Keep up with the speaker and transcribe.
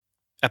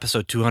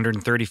episode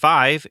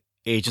 235,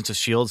 Agents of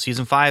S.H.I.E.L.D.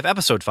 Season 5,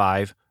 Episode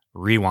 5,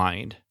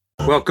 Rewind.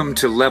 Welcome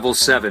to Level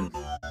 7,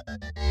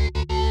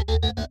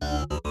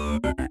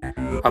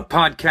 a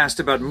podcast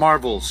about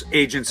Marvel's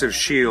Agents of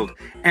S.H.I.E.L.D.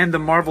 and the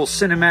Marvel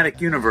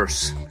Cinematic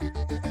Universe.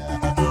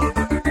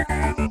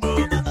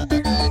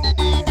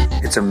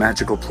 It's a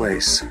magical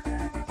place.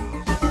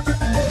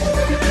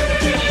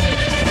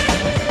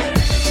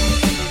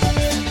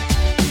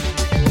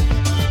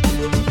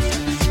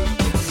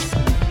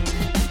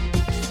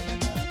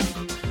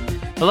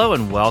 Hello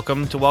and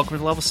welcome to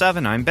Level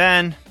 7. I'm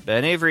Ben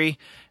Avery,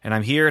 and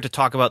I'm here to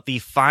talk about the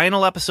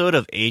final episode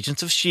of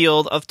Agents of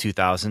S.H.I.E.L.D. of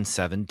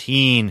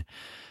 2017.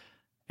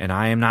 And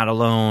I am not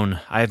alone.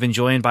 I have been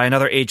joined by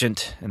another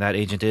agent, and that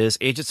agent is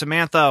Agent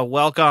Samantha.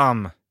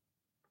 Welcome.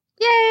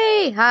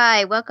 Yay!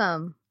 Hi,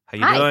 welcome. How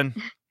you doing?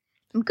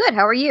 I'm good.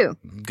 How are you?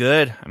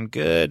 Good. I'm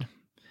good.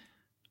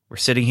 We're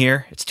sitting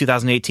here. It's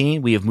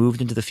 2018. We have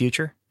moved into the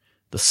future,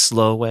 the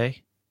slow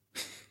way.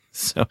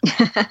 So...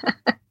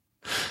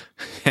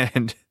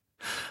 And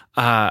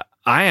I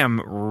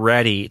am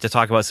ready to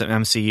talk about some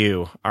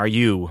MCU. Are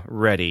you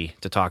ready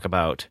to talk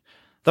about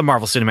the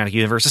Marvel Cinematic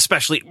Universe,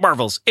 especially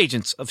Marvel's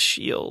Agents of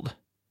S.H.I.E.L.D.?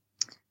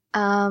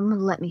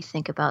 Let me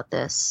think about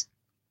this.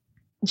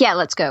 Yeah,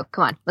 let's go.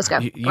 Come on, let's go.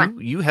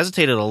 You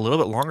hesitated a little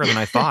bit longer than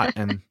I thought,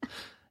 and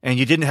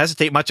you didn't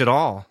hesitate much at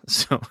all.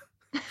 So,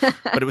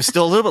 but it was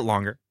still a little bit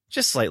longer,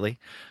 just slightly.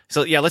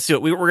 So yeah, let's do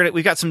it.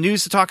 We've got some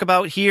news to talk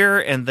about here,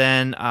 and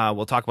then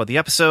we'll talk about the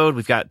episode.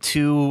 We've got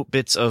 2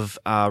 bits of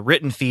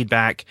written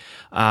feedback.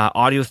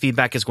 Audio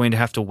feedback is going to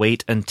have to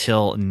wait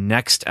until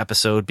next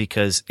episode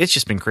because it's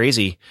just been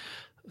crazy.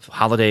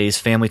 Holidays,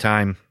 family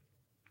time,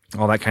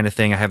 all that kind of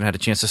thing. I haven't had a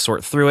chance to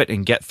sort through it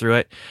and get through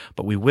it,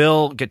 but we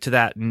will get to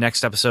that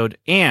next episode.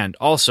 And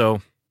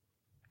also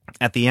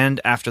at the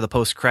end, after the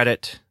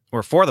post-credit,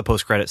 or for the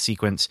post-credit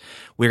sequence,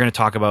 we're going to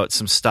talk about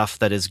some stuff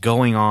that is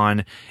going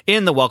on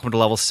in the Welcome to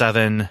Level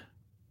 7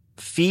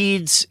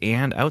 feeds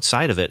and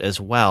outside of it as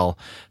well.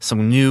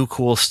 Some new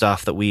cool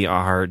stuff that we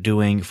are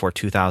doing for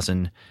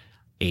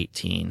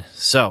 2018.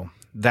 So,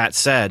 that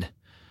said,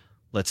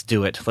 let's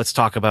do it. Let's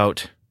talk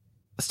about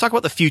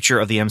the future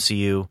of the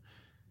MCU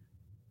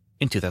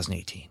in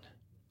 2018.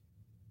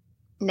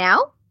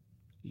 Now?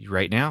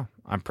 Right now.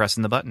 I'm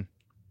pressing the button.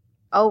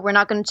 Oh, we're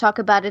not going to talk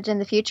about it in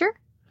the future?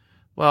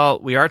 Well,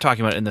 we are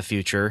talking about it in the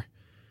future,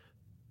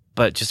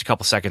 but just a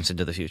couple seconds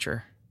into the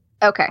future.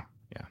 Okay.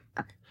 Yeah.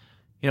 Okay.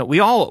 You know, we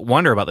all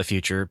wonder about the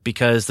future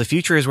because the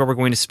future is where we're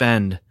going to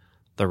spend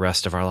the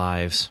rest of our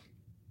lives.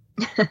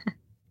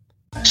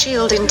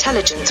 S.H.I.E.L.D.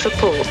 Intelligence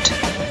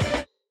Report.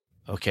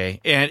 Okay.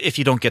 And if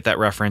you don't get that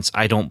reference,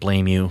 I don't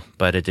blame you,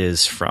 but it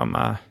is from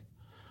a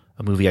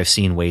movie I've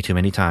seen way too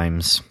many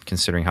times,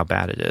 considering how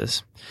bad it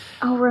is.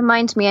 Oh,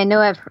 remind me. I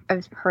know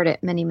I've heard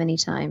it many, many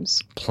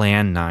times.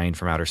 Plan 9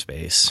 from Outer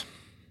Space.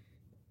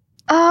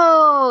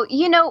 Oh,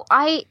 you know,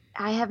 I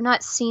have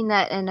not seen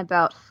that in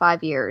about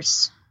 5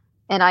 years,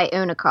 and I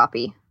own a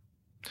copy.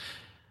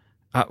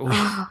 I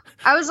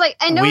was like,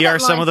 I know we that are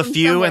some of the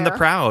few somewhere. and the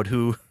proud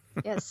who.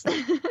 Yes.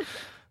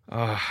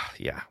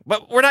 Yeah.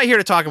 But we're not here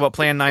to talk about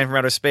Plan 9 from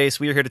Outer Space.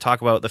 We are here to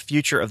talk about the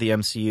future of the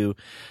MCU,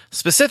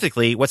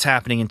 specifically what's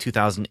happening in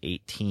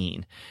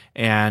 2018.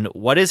 And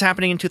what is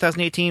happening in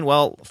 2018?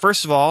 Well,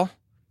 first of all,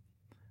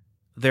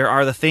 there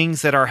are the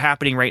things that are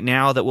happening right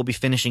now that we'll be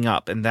finishing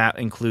up, and that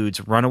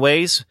includes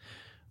Runaways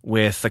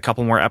with a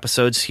couple more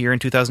episodes here in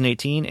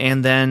 2018,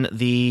 and then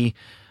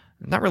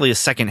not really the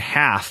second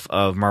half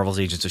of Marvel's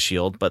Agents of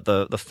S.H.I.E.L.D., but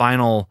the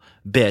final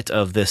bit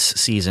of this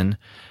season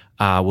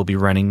will be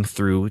running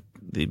through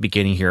the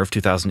beginning here of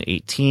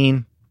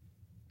 2018,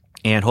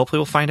 and hopefully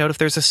we'll find out if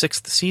there's a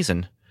 6th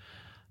season.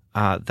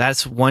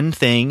 That's one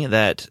thing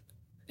that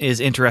is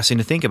interesting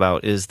to think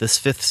about, is this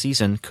 5th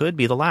season could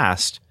be the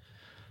last.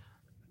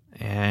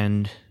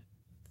 And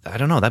I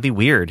don't know, that'd be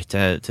weird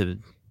to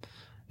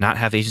not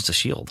have Agents of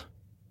S.H.I.E.L.D.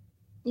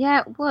 Yeah,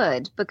 it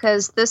would,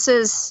 because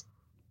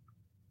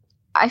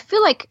I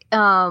feel like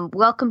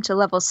Welcome to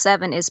Level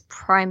 7 is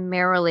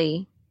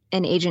primarily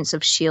an Agents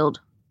of S.H.I.E.L.D.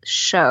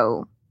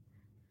 show.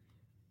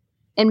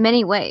 In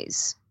many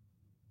ways.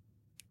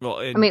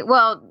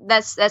 Well,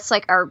 that's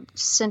like our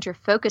center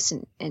focus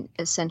in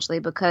essentially,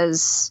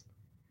 because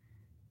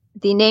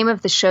the name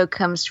of the show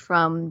comes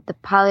from the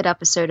pilot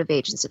episode of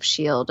Agents of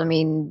S.H.I.E.L.D. I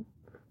mean,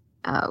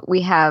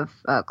 we have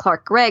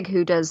Clark Gregg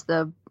who does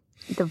the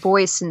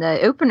voice in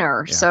the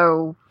opener. Yeah.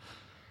 So,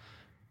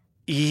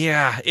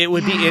 yeah, it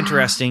would be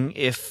interesting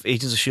if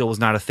Agents of S.H.I.E.L.D. was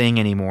not a thing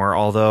anymore.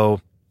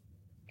 Although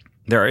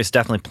there is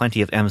definitely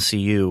plenty of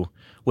MCU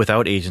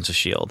without Agents of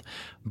S.H.I.E.L.D.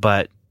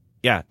 But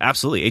yeah,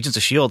 absolutely. Agents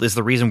of S.H.I.E.L.D. is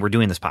the reason we're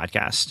doing this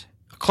podcast.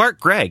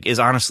 Clark Gregg is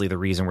honestly the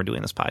reason we're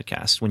doing this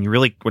podcast. When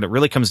it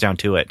really comes down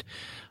to it,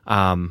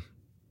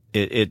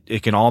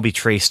 it can all be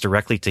traced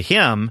directly to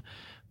him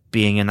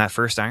being in that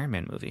first Iron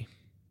Man movie.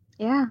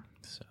 Yeah.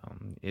 So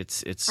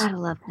it's gotta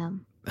love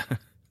him.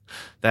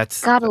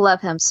 That's gotta love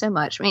him so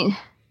much. I mean,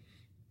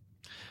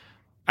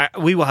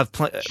 we will have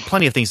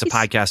plenty of things to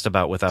podcast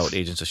about without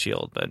Agents of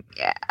S.H.I.E.L.D. But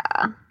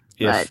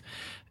yeah,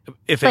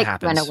 if it like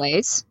happens,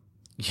 Runaways.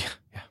 Yeah,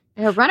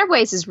 yeah.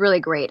 Runaways is really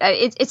great.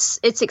 It's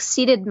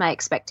exceeded my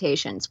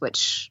expectations,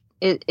 which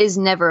is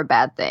never a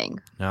bad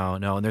thing. No,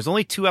 and there's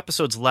only 2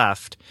 episodes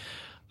left.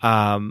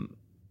 And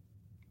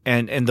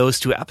those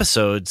 2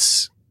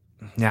 episodes,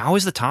 now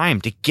is the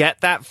time to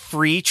get that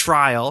free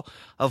trial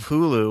of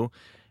Hulu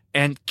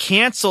and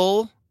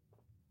cancel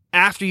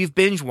after you've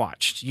binge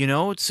watched,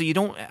 so you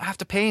don't have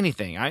to pay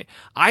anything.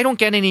 I don't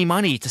get any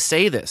money to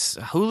say this.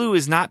 Hulu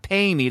is not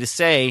paying me to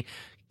say,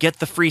 get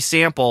the free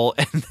sample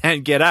and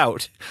then get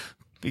out,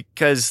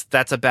 because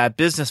that's a bad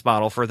business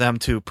model for them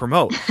to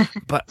promote.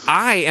 But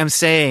I am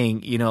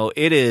saying,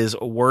 it is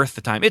worth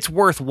the time. It's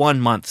worth 1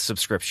 month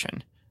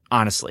subscription.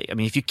 Honestly, I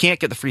mean, if you can't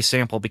get the free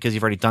sample because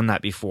you've already done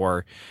that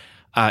before,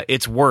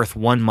 it's worth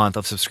 1 month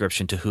of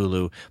subscription to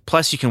Hulu.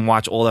 Plus, you can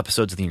watch old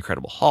episodes of The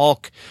Incredible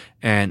Hulk,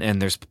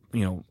 and there's,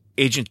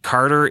 Agent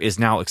Carter is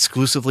now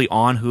exclusively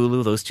on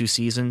Hulu, those 2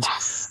 seasons.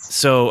 Yes.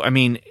 So, I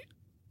mean,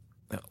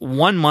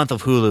 1 month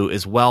of Hulu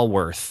is well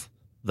worth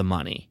the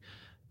money.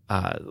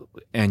 And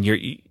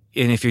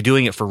if you're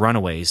doing it for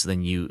Runaways,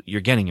 then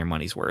you're getting your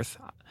money's worth.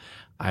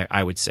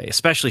 I would say,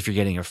 especially if you're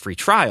getting a free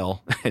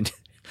trial and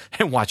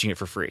watching it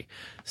for free.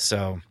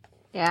 So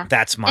yeah,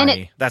 that's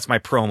my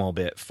promo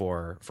bit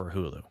for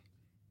Hulu.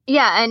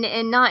 Yeah,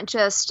 and not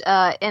just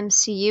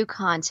MCU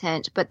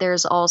content, but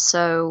there's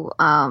also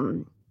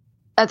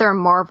other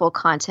Marvel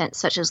content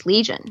such as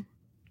Legion.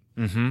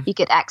 Mm-hmm. You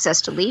get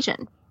access to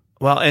Legion.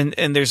 Well,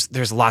 and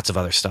there's lots of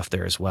other stuff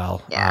there as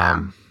well.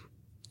 Yeah.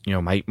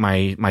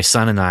 My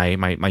son and I,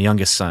 my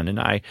youngest son and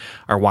I,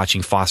 are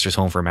watching Foster's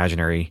Home for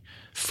Imaginary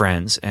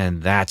Friends,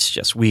 and that's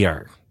just, we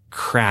are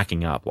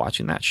cracking up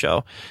watching that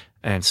show.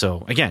 And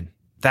so again,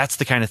 that's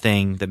the kind of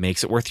thing that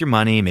makes it worth your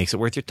money, makes it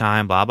worth your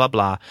time, blah, blah,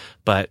 blah.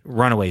 But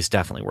Runaway is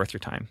definitely worth your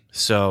time.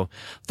 So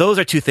those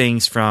are 2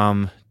 things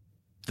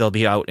they'll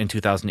be out in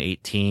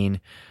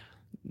 2018.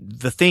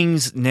 The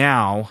things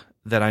now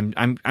that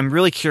I'm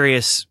really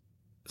curious,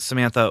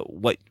 Samantha,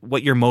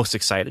 what you're most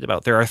excited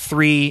about. There are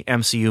 3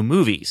 MCU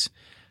movies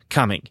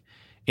coming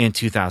in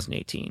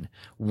 2018.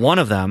 One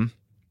of them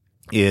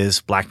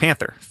is Black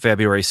Panther,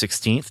 February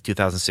 16th,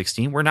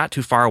 2016. We're not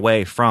too far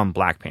away from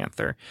Black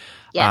Panther.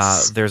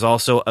 Yes. There's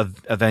also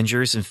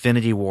Avengers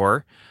Infinity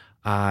War.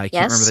 I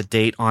can't remember the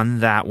date on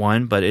that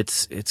one, but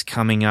it's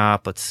coming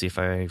up. Let's see if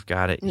I've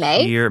got it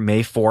here.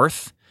 May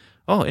 4th.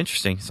 Oh,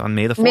 interesting. It's on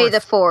May the 4th. May the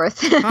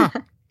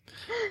 4th.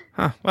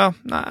 Huh. Well,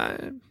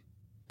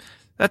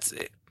 that's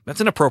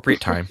an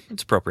appropriate time.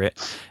 It's appropriate.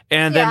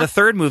 And then the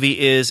third movie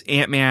is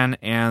Ant-Man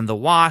and the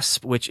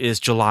Wasp, which is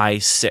July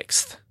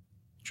 6th.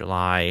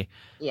 July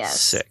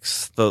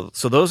 6th.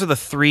 So those are the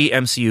 3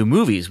 MCU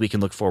movies we can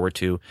look forward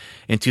to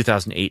in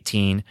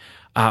 2018.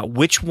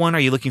 Which one are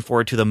you looking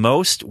forward to the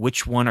most?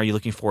 Which one are you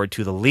looking forward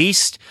to the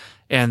least?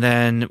 And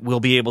then we'll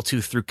be able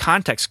to, through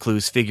context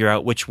clues, figure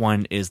out which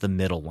one is the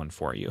middle one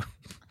for you.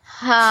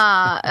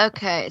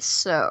 Okay,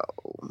 so...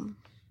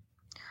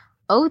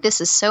 Oh,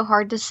 this is so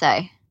hard to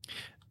say.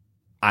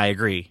 I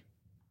agree.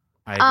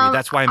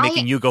 That's why I'm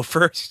making you go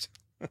first.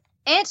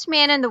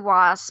 Ant-Man and the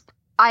Wasp,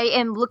 I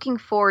am looking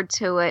forward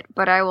to it,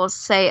 but I will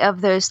say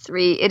of those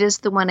 3, it is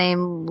the one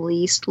I'm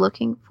least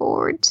looking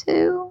forward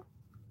to.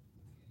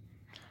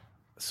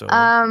 So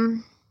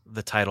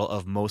the title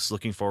of most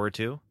looking forward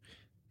to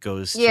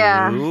goes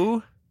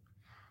to...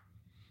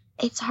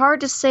 It's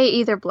hard to say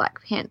either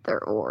Black Panther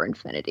or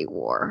Infinity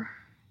War.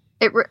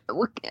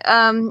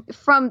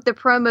 From the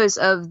promos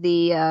of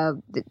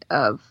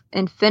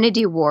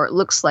Infinity War, it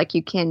looks like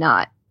you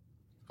cannot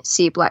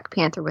see Black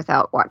Panther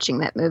without watching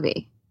that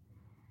movie.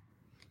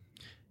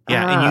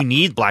 Yeah, and you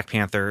need Black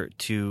Panther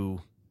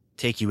to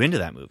take you into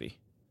that movie.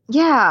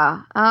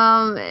 Yeah,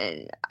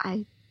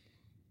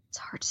 it's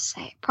hard to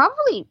say.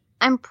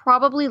 I'm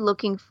probably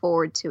looking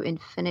forward to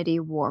Infinity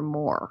War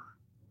more,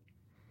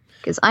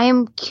 because I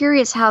am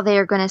curious how they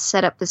are going to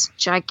set up this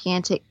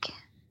gigantic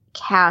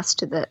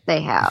cast that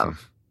they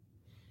have.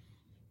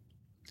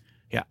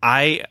 Yeah,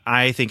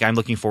 I think I'm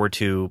looking forward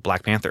to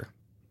Black Panther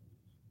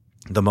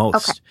the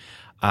most.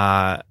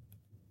 Okay.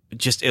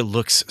 Just it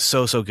looks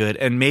so good,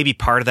 and maybe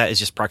part of that is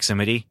just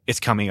proximity. It's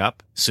coming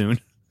up soon,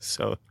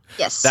 so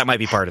yes, that might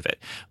be part of it.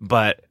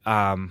 But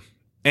and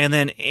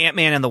then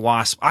Ant-Man and the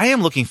Wasp, I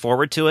am looking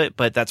forward to it,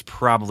 but that's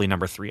probably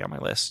number 3 on my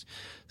list.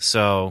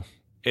 So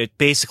it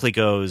basically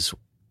goes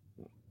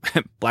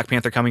Black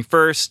Panther coming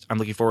first. I'm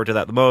looking forward to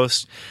that the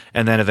most,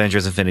 and then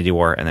Avengers Infinity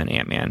War, and then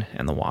Ant-Man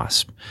and the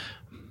Wasp.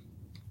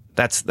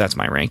 That's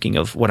my ranking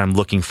of what I'm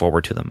looking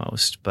forward to the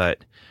most.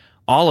 But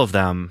all of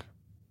them,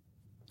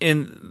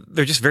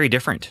 they're just very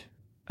different.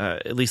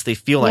 At least they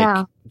feel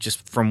like,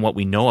 just from what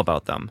we know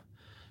about them,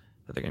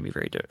 that they're going to be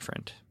very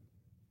different.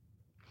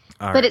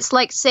 But it's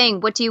like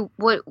saying, what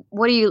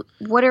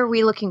are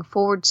we looking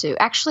forward to?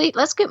 Actually,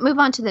 let's move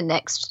on to the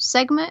next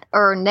segment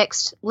or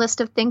next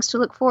list of things to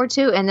look forward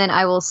to, and then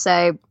I will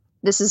say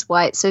this is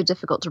why it's so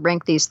difficult to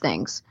rank these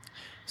things.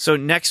 So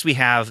next we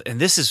have, and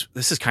this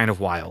is kind of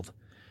wild,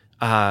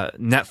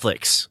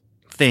 Netflix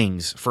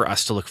things for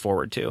us to look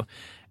forward to,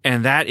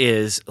 and that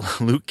is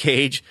Luke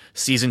Cage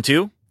season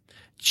 2,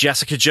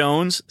 Jessica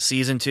Jones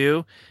season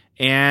 2,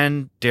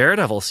 and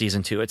Daredevil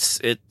season 2.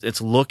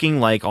 It's looking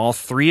like all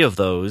 3 of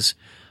those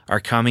are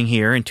coming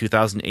here in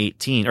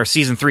 2018, or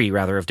season 3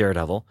 rather of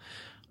Daredevil.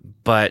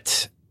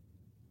 But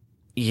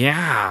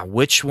yeah,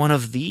 which one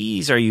of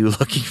these are you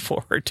looking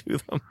forward to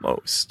the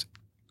most?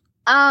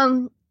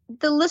 The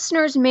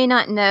listeners may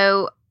not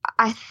know.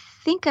 I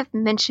think I've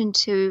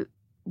mentioned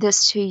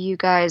this to you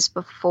guys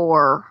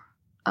before,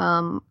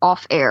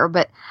 off air,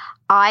 but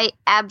I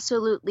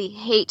absolutely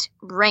hate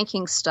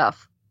ranking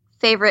stuff,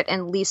 favorite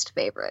and least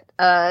favorite.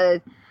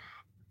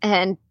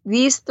 And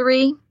these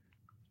 3,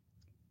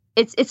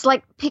 it's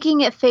like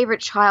picking a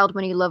favorite child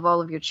when you love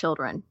all of your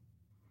children.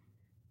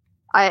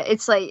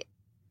 It's like,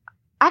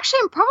 actually,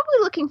 I'm probably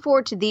looking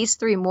forward to these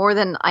 3 more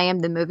than I am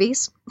the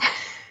movies.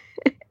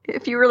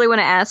 If you really want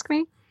to ask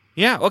me.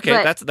 Yeah.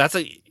 Okay. But,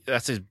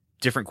 that's a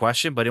different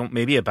question, but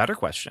maybe a better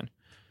question.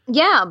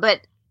 Yeah,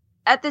 but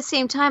at the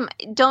same time,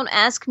 don't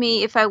ask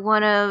me if I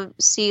want to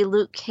see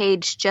Luke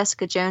Cage,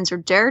 Jessica Jones, or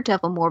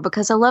Daredevil more,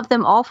 because I love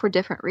them all for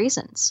different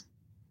reasons.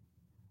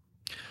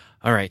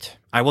 All right.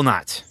 I will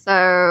not. So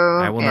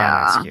I will not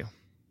ask you.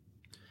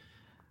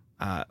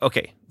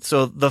 Okay.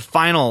 So the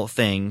final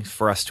thing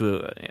for us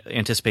to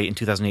anticipate in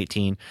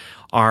 2018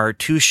 are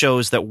 2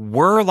 shows that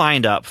were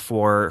lined up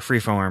for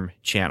Freeform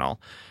channel,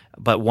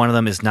 but one of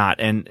them is not.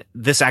 And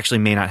this actually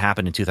may not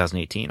happen in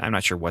 2018. I'm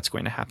not sure what's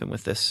going to happen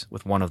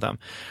with one of them.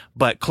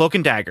 But Cloak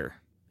and Dagger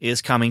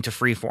is coming to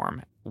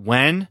Freeform.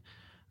 When?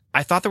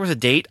 I thought there was a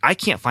date. I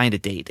can't find a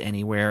date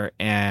anywhere,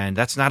 and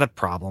that's not a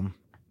problem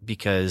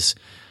because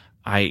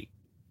I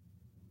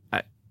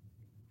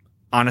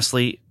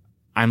honestly,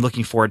 I'm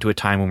looking forward to a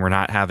time when we're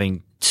not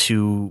having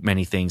too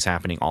many things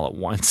happening all at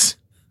once.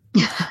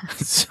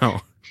 So,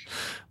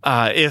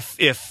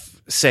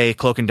 if say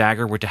Cloak and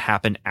Dagger were to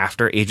happen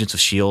after Agents of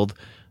S.H.I.E.L.D.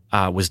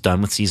 Was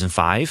done with season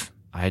 5,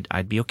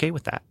 I'd be okay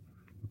with that.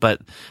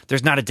 But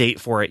there's not a date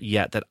for it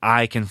yet that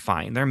I can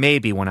find. There may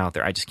be one out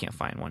there. I just can't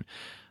find one.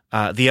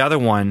 The other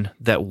one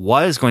that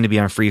was going to be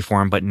on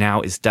Freeform, but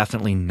now is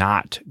definitely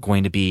not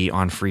going to be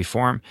on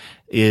Freeform,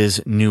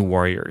 is New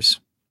Warriors.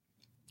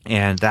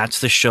 And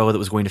that's the show that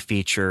was going to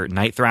feature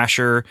Night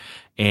Thrasher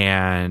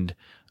and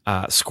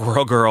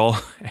Squirrel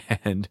Girl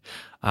and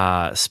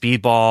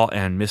Speedball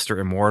and Mr.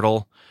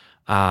 Immortal.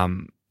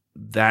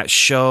 That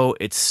show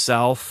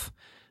itself,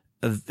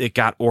 it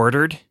got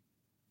ordered.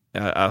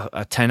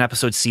 A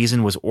 10-episode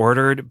season was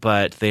ordered,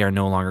 but they are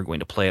no longer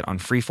going to play it on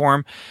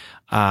Freeform.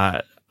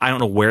 I don't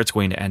know where it's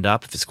going to end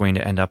up. If it's going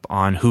to end up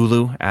on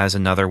Hulu as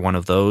another one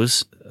of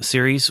those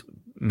series,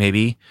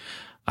 maybe.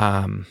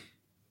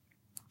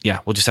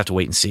 Yeah, we'll just have to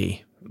wait and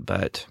see.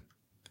 But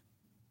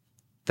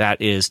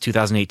that is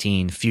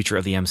 2018 future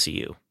of the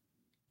MCU.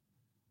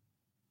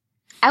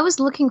 I was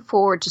looking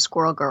forward to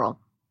Squirrel Girl.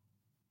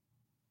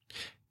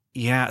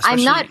 Yeah,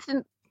 I'm not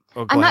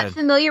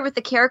familiar with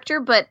the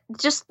character, but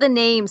just the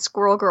name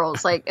Squirrel Girl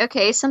is like,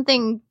 okay,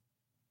 something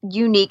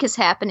unique is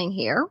happening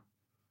here.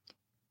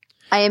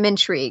 I am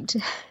intrigued.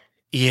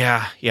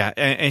 Yeah.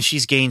 And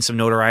she's gained some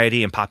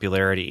notoriety and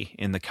popularity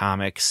in the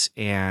comics,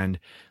 and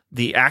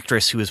the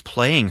actress who is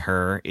playing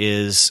her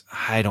is,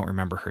 I don't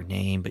remember her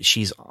name, but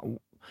she's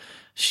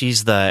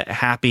the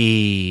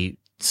happy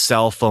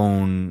cell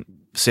phone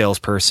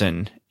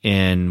salesperson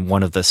in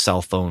one of the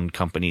cell phone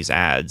company's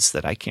ads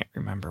that I can't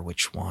remember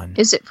which one.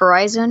 Is it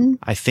Verizon?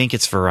 I think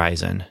it's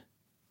Verizon.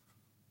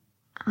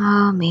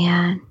 Oh,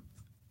 man.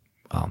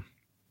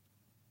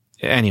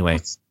 Anyway.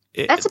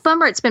 That's a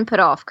bummer it's been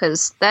put off,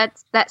 because that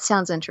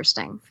sounds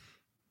interesting.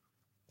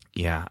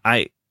 Yeah.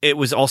 It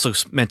was also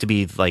meant to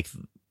be like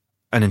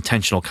an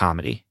intentional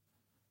comedy,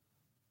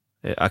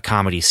 a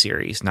comedy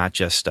series, not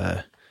just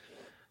a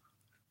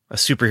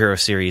superhero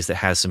series that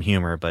has some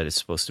humor, but it's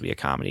supposed to be a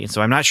comedy. And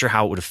so I'm not sure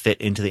how it would have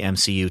fit into the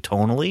MCU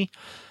tonally,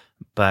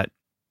 but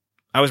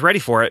I was ready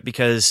for it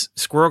because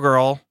Squirrel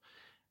Girl,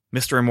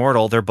 Mr.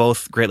 Immortal, they're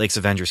both Great Lakes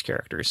Avengers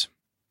characters.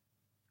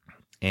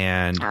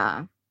 And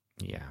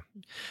yeah,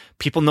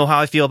 people know how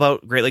I feel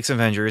about Great Lakes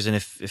Avengers. And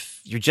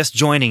if you're just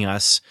joining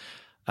us,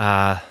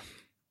 well,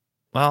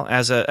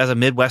 as a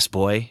Midwest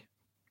boy,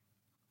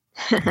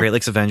 Great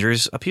Lakes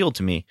Avengers appealed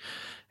to me,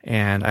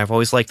 and I've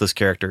always liked those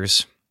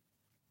characters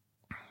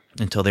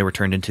until they were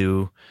turned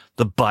into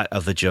the butt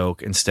of the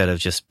joke instead of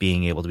just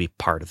being able to be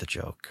part of the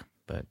joke.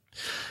 But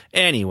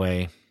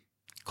anyway,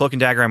 Cloak and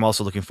Dagger I'm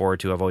also looking forward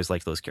to. I've always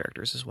liked those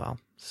characters as well.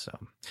 So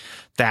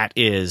that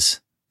is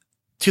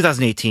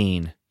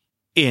 2018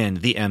 in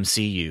the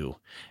MCU.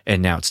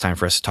 And now it's time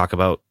for us to talk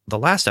about the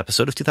last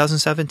episode of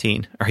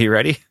 2017. Are you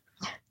ready?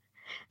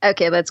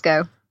 Okay, let's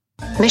go.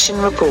 Mission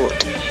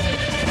report.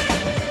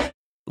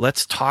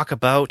 Let's talk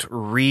about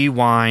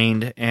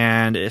Rewind.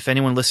 And if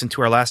anyone listened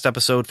to our last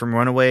episode from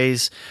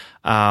Runaways,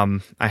 I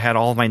had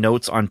all of my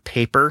notes on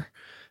paper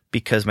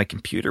because my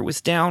computer was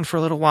down for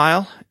a little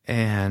while.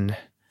 And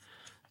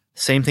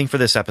same thing for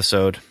this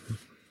episode.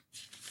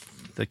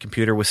 The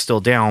computer was still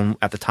down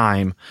at the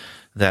time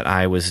that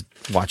I was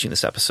watching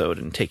this episode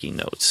and taking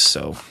notes.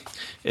 So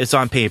it's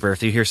on paper.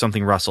 If you hear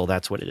something rustle,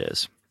 that's what it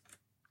is.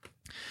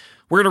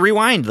 We're going to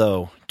rewind,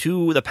 though,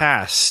 to the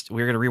past.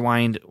 We're going to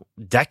rewind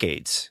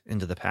decades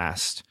into the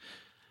past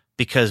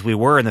because we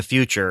were in the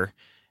future.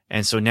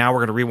 And so now we're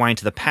going to rewind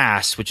to the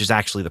past, which is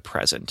actually the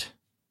present.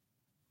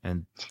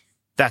 And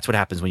that's what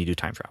happens when you do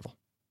time travel.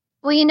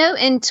 Well, you know,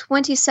 in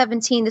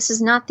 2017, this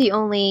is not the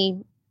only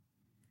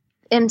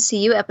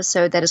MCU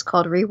episode that is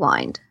called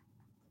Rewind.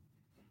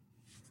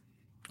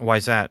 Why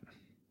is that?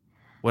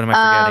 What am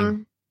I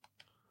forgetting?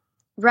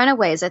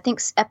 Runaways. I think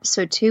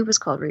episode 2 was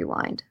called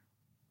Rewind.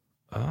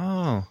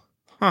 Oh.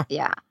 Huh.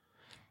 Yeah.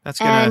 That's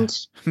gonna.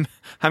 I'm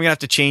gonna have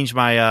to change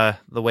my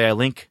the way I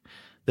link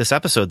this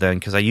episode then,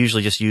 because I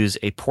usually just use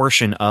a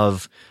portion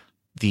of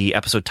the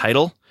episode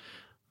title,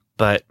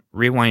 but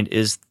Rewind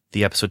is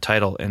the episode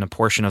title, and a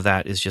portion of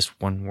that is just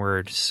one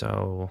word.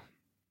 So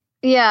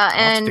yeah, I'll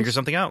have to figure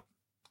something out.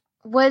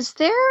 Was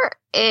there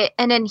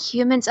an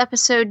Inhumans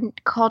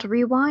episode called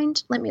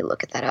Rewind? Let me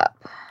look at that up.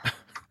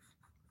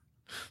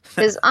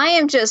 Because I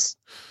am just...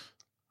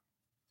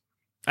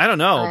 I don't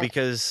know,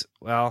 because,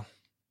 well...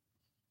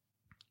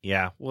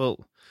 Yeah,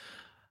 well...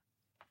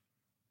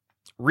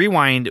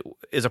 Rewind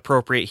is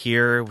appropriate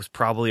here. It was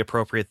probably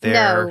appropriate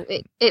there. No,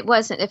 it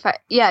wasn't.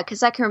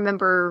 Because I can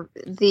remember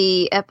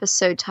the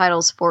episode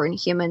titles for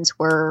Inhumans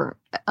were...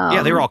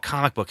 yeah, they were all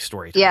comic book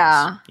story titles.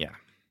 Yeah.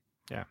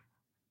 Yeah.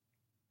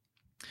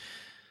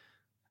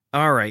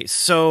 All right,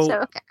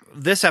 so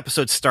This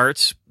episode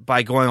starts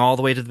by going all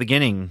the way to the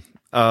beginning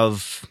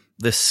of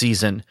this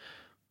season.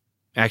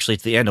 Actually,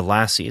 it's the end of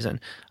last season,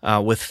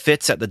 with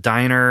Fitz at the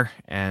diner,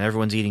 and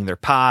everyone's eating their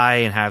pie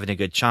and having a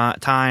good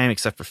time,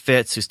 except for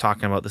Fitz, who's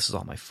talking about this is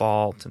all my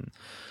fault.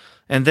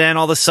 And then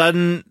all of a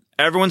sudden,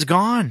 everyone's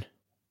gone.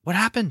 What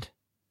happened?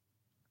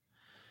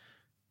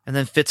 And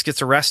then Fitz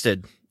gets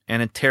arrested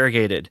and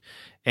interrogated,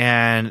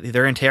 and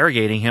they're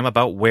interrogating him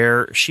about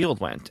where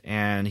S.H.I.E.L.D. went.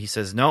 And he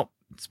says, nope,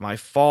 it's my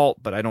fault,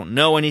 but I don't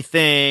know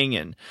anything.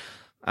 And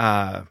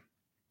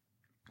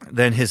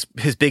then his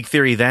big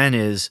theory then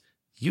is,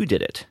 you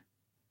did it.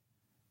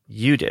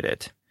 You did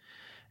it.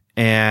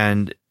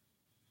 And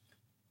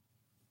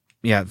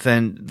yeah,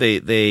 then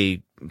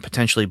they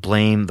potentially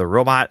blame the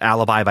robot.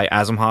 Alibi by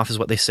Asimov is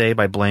what they say,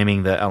 by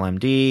blaming the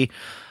LMD.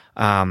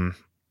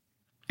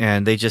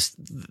 And they just,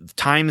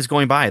 time is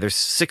going by. There's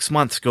 6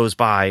 months goes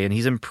by, and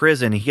he's in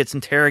prison. He gets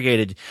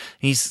interrogated.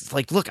 He's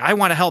like, look, I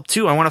want to help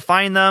too. I want to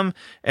find them.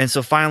 And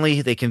so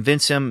finally they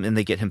convince him, and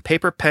they get him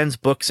paper, pens,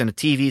 books, and a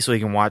TV so he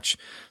can watch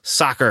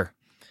soccer.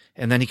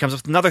 And then he comes up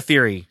with another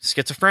theory,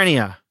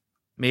 schizophrenia.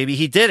 Maybe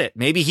he did it.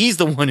 Maybe he's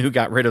the one who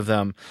got rid of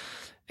them.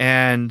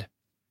 And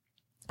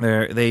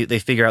they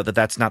figure out that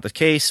that's not the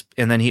case.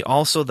 And then he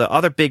also, the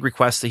other big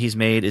request that he's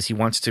made is he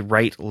wants to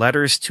write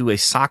letters to a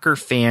soccer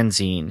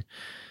fanzine.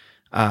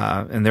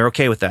 And they're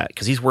okay with that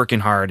because he's working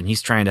hard and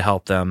he's trying to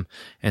help them.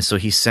 And so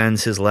he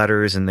sends his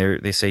letters, and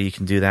they say you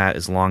can do that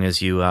as long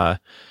as you, as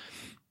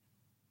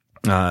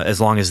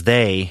long as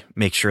they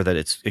make sure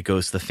that it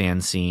goes to the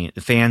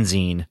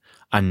fanzine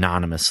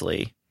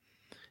anonymously.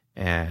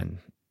 And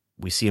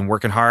we see him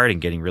working hard and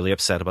getting really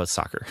upset about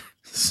soccer.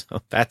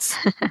 So that's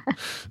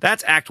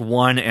Act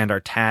 1 and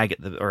our tag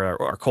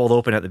or our cold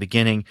open at the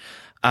beginning.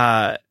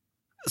 So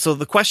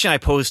the question I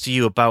posed to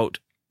you about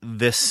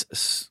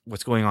this,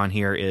 what's going on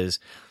here, is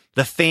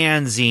the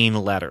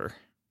fanzine letter.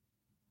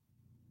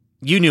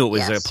 You knew it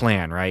was a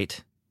plan,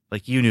 right?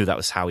 Like, you knew that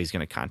was how he's going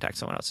to contact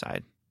someone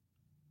outside.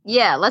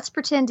 Yeah, let's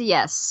pretend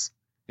yes.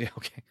 Yeah,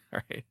 okay, all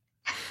right.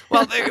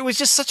 Well, it was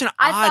just such an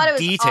I thought it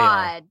was detail.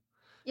 Odd.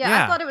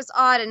 Yeah, I thought it was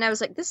odd, and I was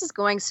like, this is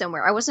going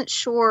somewhere. I wasn't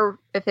sure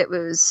if it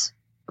was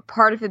a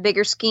part of a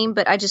bigger scheme,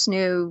 but I just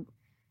knew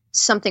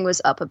something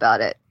was up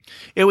about it.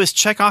 It was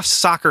Chekhov's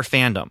football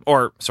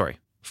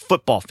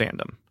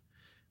fandom.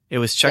 It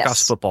was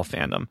Chekhov's football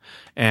fandom,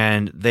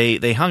 and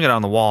they hung it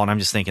on the wall, and I'm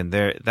just thinking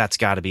that's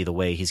got to be the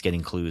way he's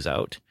getting clues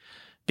out,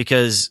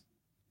 because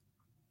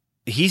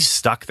he's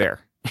stuck there.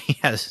 He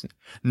has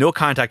no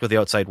contact with the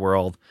outside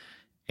world,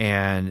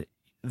 and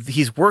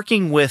he's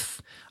working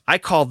with, I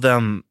called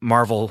them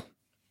Marvel,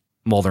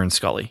 Mulder, and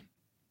Scully.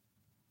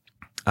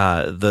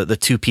 The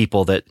two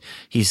people that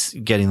he's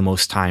getting the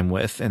most time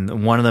with,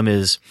 and one of them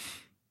is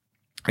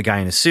a guy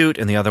in a suit,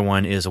 and the other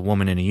one is a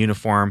woman in a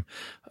uniform.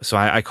 So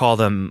I call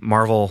them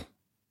Marvel,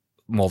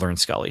 Mulder, and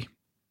Scully,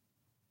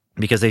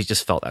 because they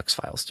just felt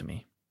X-Files to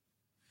me.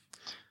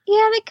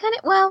 Yeah, they kind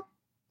of, well,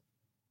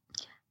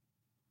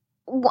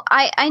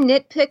 I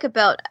nitpick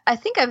about, I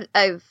think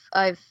I've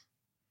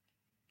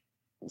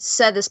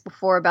said this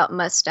before about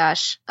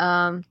Mustache,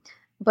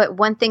 but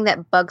one thing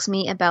that bugs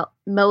me about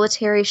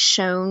military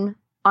shown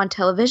on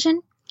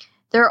television,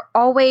 they're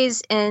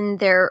always in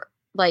their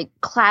like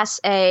Class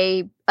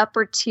A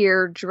upper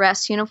tier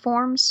dress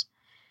uniforms,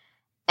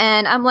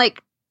 and I'm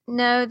like,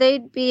 no,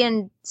 they'd be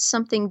in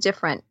something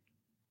different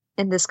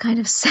in this kind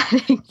of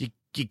setting.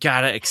 You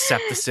gotta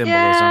accept the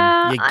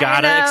symbolism. You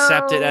gotta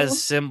accept it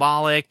as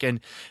symbolic. And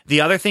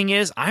the other thing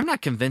is, I'm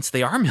not convinced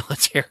they are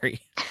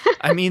military.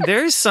 I mean,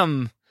 there's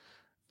some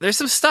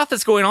stuff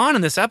that's going on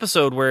in this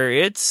episode where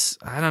it's,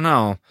 I don't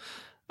know.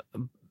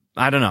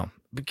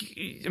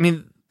 I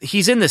mean,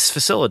 he's in this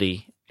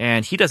facility,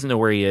 and he doesn't know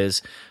where he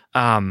is.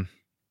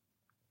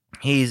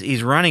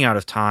 He's running out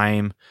of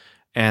time,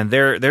 and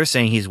they're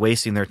saying he's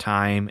wasting their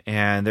time,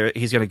 and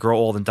he's going to grow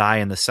old and die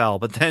in the cell.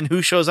 But then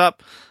who shows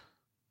up?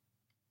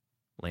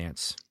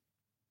 Lance.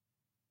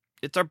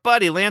 It's our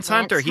buddy, Lance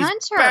Hunter.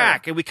 He's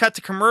back. And we cut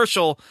to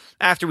commercial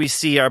after we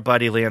see our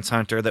buddy, Lance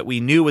Hunter, that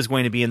we knew was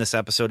going to be in this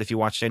episode if you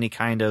watched any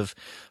kind of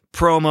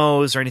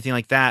promos or anything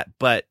like that.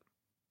 But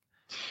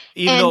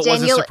even though it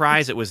wasn't a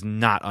surprise, it was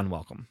not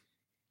unwelcome.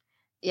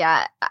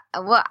 Yeah.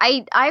 Well,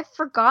 I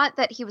forgot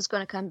that he was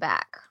going to come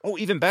back. Oh,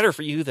 even better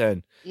for you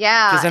then.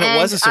 Yeah. Because then it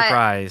was a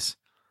surprise.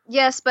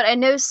 Yes, but I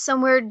know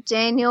somewhere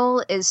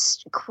Daniel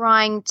is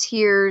crying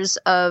tears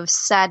of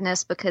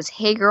sadness because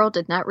Hey Girl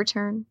did not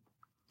return.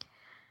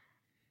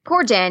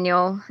 Poor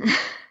Daniel. You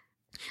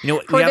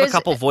know, we have a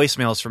couple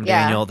voicemails from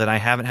Daniel that I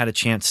haven't had a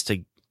chance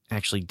to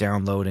actually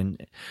download,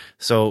 and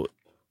so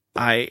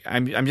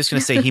I'm just going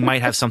to say he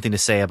might have something to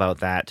say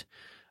about that.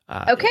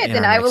 Okay,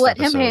 then I will let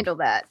him handle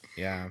that.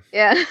 Yeah.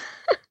 Yeah.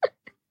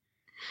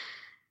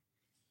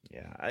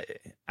 Yeah.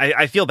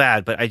 I feel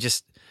bad, but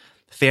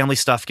family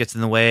stuff gets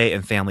in the way,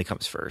 and family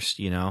comes first,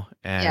 you know?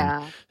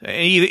 And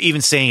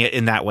even saying it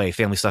in that way,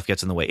 family stuff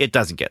gets in the way. It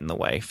doesn't get in the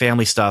way.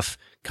 Family stuff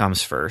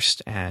comes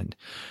first, and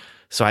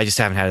so I just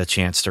haven't had a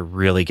chance to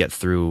really get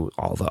through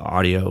all the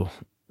audio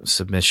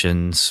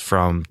submissions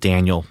from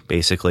Daniel,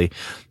 basically.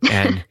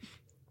 And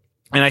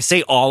and I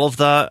say all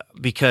of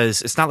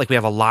because it's not like we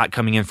have a lot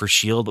coming in for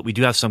S.H.I.E.L.D., but we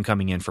do have some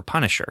coming in for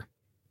Punisher.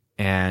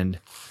 And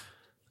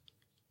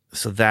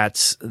so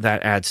that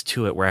adds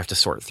to it where I have to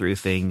sort through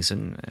things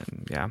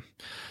and yeah.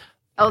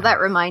 Oh, that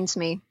reminds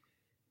me.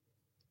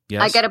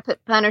 Yes? I got to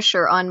put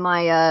Punisher on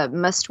my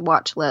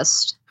must-watch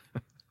list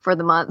for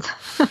the month.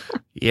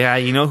 Yeah,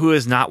 you know who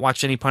has not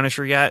watched any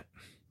Punisher yet?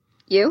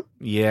 You?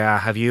 Yeah,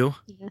 have you?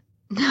 Yeah.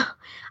 No.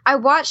 I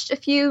watched a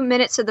few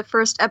minutes of the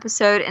first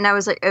episode, and I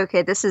was like,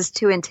 okay, this is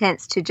too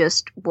intense to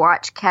just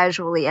watch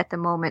casually at the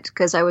moment,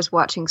 because I was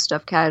watching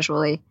stuff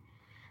casually.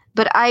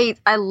 But I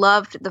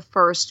loved the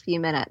first few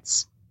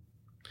minutes.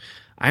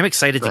 I'm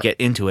excited to get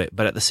into it,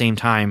 but at the same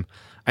time,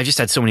 I just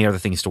had so many other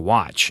things to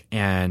watch,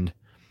 and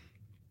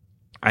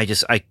I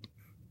just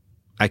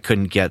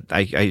couldn't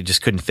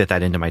fit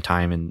that into my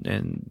time,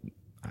 and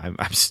I'm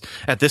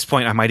at this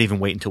point, I might even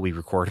wait until we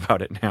record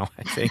about it now,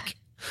 I think.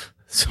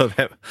 So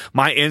that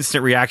my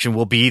instant reaction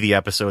will be the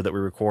episode that we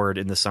record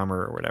in the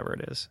summer or whatever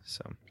it is.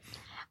 So,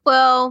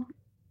 well,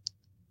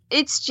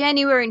 it's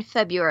January and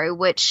February,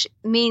 which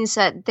means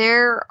that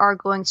there are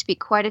going to be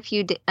quite a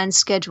few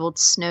unscheduled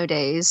snow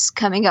days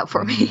coming up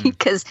for me,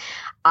 because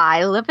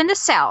I live in the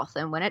South,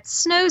 and when it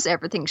snows,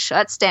 everything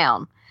shuts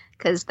down,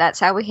 because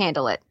that's how we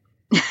handle it.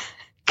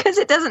 Because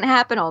it doesn't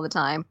happen all the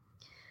time.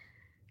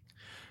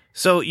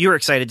 So you're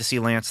excited to see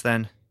Lance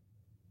then?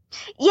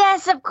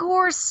 Yes, of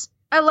course.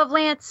 I love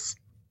Lance.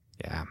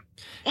 Yeah.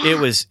 It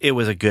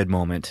was a good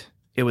moment.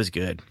 It was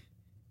good.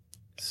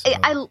 So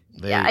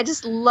I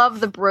just love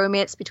the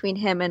bromance between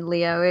him and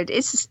Leo.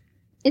 It's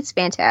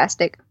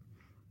fantastic.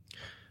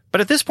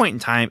 But at this point in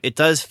time, it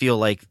does feel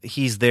like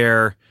he's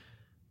there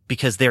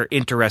because they're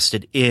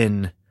interested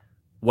in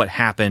what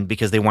happened,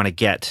 because they want to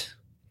get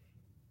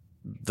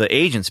the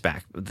agents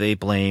back. They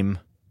blame,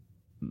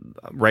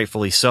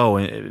 rightfully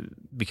so,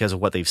 because of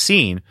what they've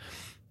seen.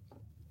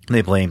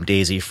 They blame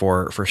Daisy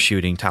for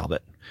shooting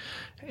Talbot.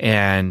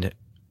 And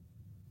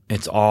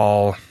it's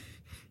all,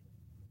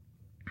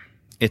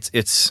 it's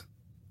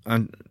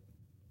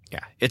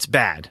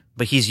bad,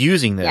 but he's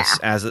using this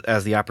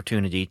as the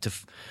opportunity to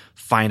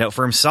find out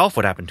for himself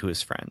what happened to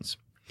his friends.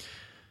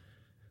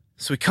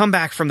 So we come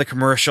back from the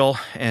commercial,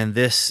 and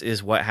this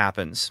is what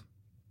happens.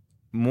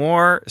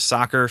 More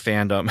soccer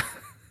fandom.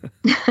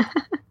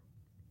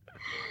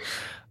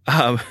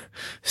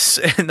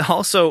 And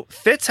also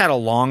Fitz had a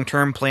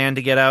long-term plan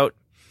to get out.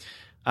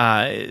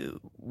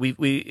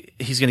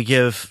 He's going to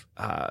give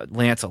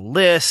Lance a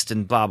list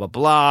and blah blah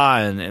blah,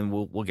 and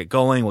we'll get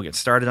going. We'll get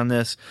started on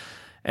this.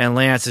 And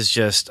Lance is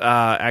just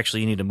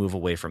actually, you need to move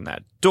away from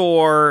that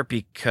door,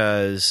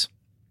 because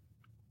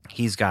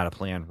he's got a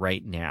plan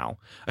right now,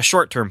 a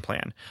short-term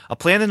plan, a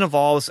plan that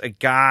involves a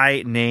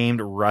guy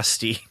named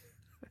Rusty.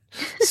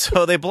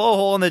 So they blow a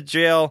hole in the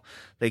jail.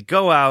 They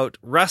go out.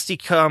 Rusty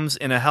comes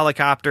in a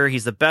helicopter.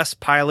 He's the best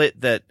pilot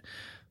that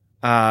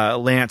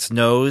Lance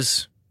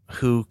knows,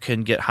 who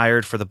can get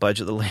hired for the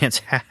budget that Lance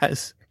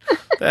has.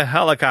 The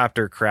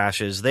helicopter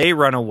crashes. They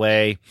run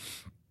away.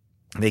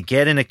 They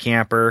get in a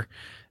camper,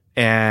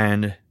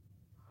 and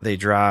they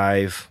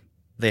drive.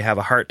 They have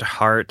a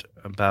heart-to-heart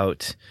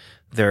about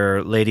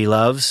their lady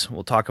loves.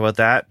 We'll talk about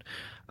that.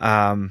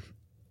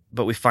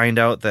 But we find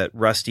out that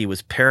Rusty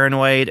was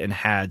paranoid and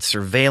had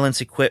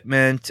surveillance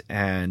equipment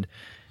and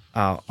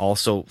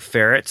also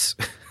ferrets.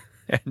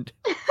 And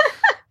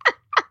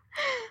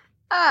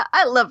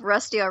I love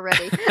Rusty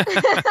already.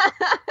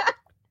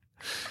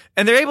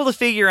 And they're able to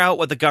figure out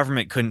what the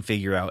government couldn't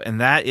figure out, and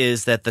that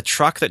is that the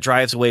truck that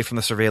drives away from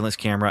the surveillance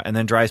camera and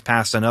then drives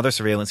past another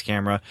surveillance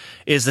camera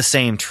is the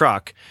same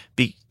truck,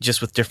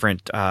 just with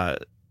different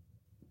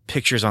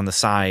pictures on the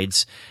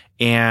sides.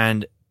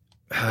 And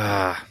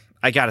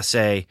I got to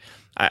say,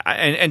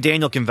 and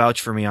Daniel can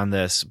vouch for me on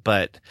this,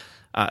 but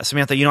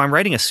Samantha, I'm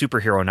writing a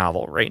superhero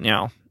novel right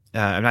now.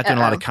 I'm not doing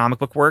a lot of comic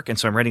book work, and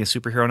so I'm writing a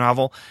superhero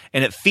novel,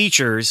 and it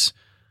features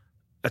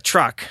a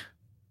truck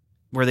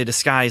where they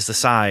disguise the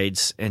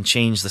sides and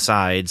change the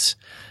sides.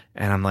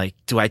 And I'm like,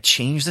 do I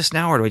change this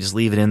now, or do I just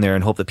leave it in there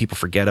and hope that people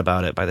forget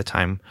about it by the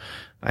time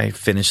I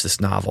finish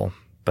this novel?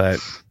 But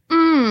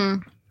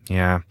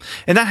yeah,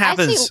 and that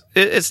happens.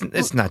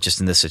 It's not just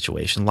in this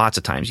situation. Lots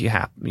of times you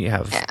have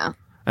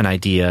an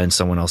idea and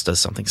someone else does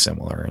something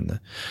similar, and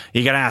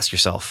you got to ask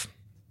yourself,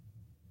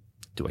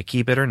 do I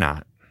keep it or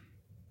not?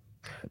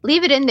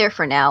 Leave it in there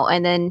for now,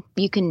 and then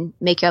you can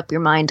make up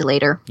your mind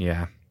later.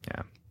 Yeah.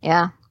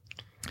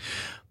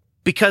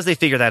 Because they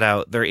figure that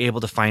out, they're able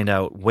to find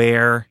out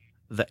where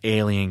the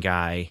alien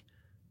guy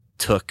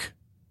took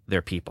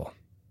their people.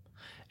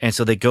 And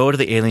so they go to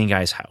the alien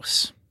guy's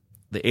house,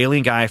 the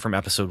alien guy from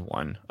episode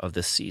 1 of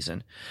this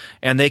season,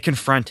 and they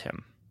confront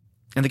him.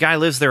 And the guy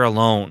lives there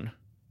alone.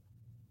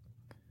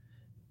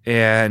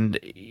 And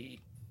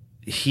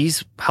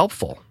he's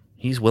helpful.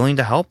 He's willing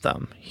to help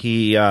them.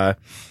 He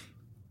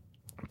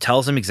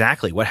tells them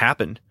exactly what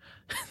happened.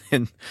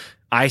 And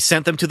I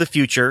sent them to the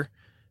future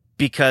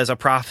because a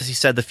prophecy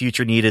said the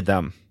future needed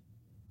them.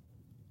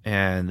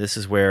 And this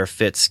is where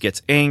Fitz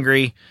gets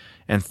angry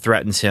and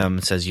threatens him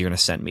and says, you're going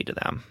to send me to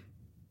them.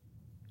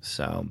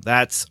 So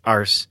that's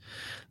our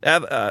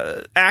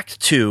Act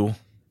 2.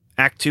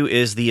 Act 2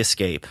 is the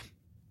escape.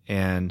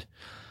 And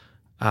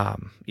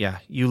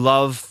you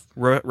love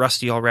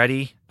Rusty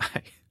already.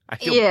 I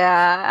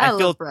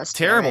feel Rusty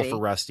terrible already. for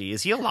Rusty.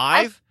 Is he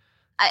alive?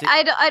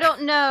 I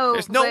don't know.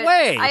 There's no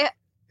way.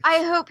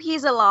 I hope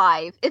he's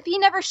alive. If he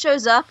never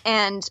shows up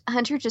and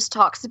Hunter just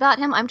talks about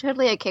him, I'm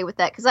totally okay with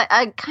that, because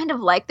I kind of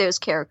like those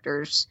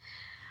characters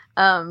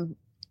in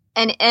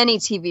any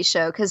TV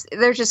show, because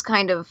they're just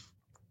kind of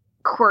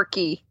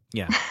quirky.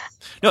 Yeah.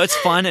 No, it's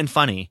fun and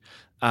funny.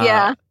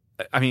 Yeah.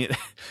 I mean,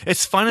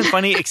 it's fun and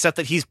funny, except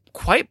that he's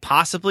quite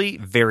possibly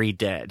very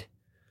dead.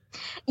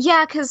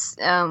 Yeah, because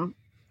a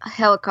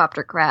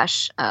helicopter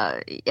crash.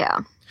 Yeah.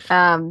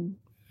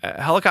 A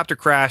helicopter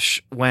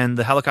crash when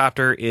the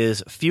helicopter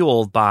is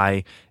fueled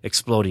by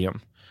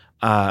explodium.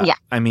 Yeah.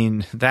 I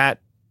mean,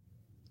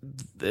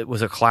 it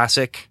was a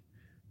classic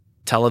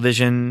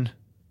television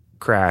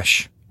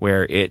crash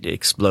where it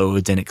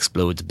explodes and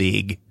explodes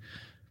big.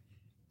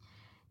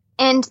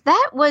 And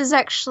that was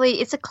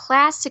it's a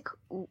classic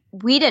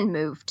Whedon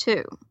move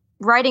too.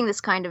 Writing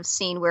this kind of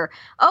scene where,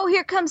 oh,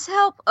 here comes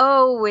help.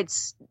 Oh,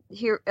 it's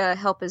here.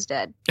 Help is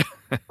dead,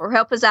 or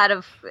help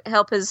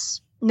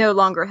is no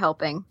longer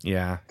helping.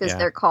 Yeah, because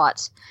they're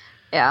caught.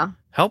 Yeah,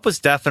 Help is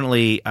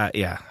definitely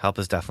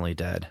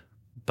dead.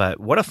 But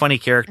what a funny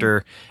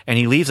character, and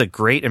he leaves a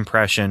great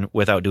impression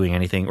without doing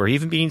anything or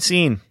even being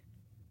seen.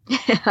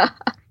 Yeah.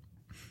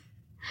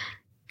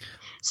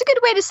 It's a good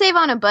way to save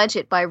on a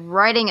budget by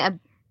writing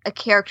a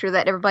character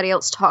that everybody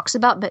else talks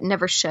about but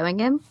never showing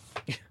him.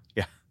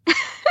 Yeah.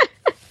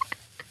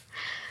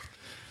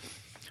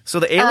 So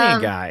the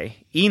alien guy,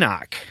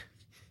 Enoch.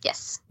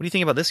 Yes. What do you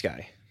think about this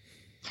guy?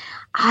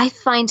 I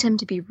find him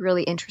to be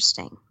really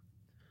interesting.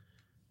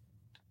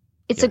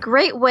 It's a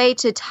great way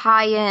to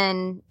tie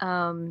in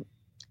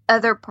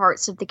other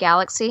parts of the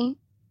galaxy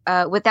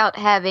without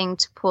having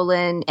to pull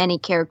in any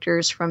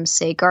characters from,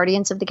 say,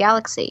 Guardians of the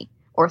Galaxy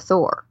or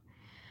Thor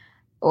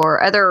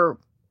or other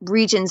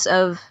regions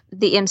of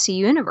the MCU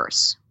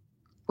universe.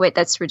 Wait,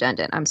 that's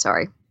redundant. I'm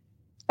sorry.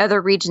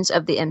 Other regions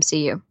of the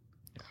MCU.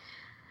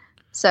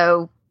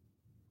 So,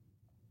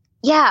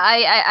 yeah,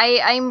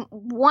 I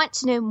want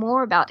to know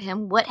more about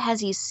him. What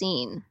has he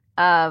seen?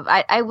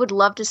 I would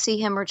love to see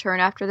him return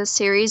after the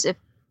series,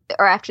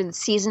 or after the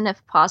season,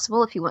 if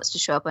possible. If he wants to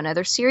show up on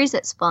another series,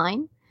 that's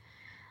fine.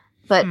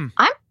 But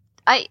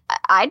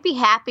I'd be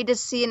happy to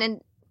see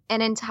an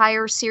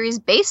entire series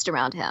based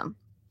around him.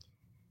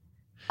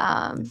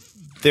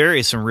 There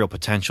is some real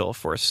potential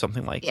for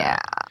something like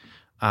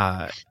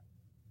that.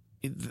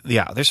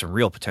 There's some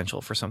real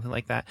potential for something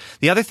like that.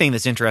 The other thing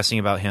that's interesting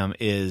about him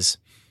is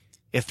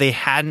if they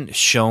hadn't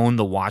shown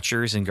the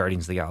Watchers in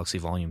Guardians of the Galaxy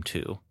Volume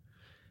 2,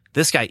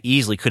 this guy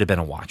easily could have been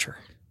a Watcher.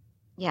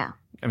 Yeah.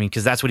 I mean,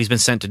 because that's what he's been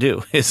sent to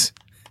do.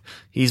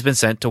 He's been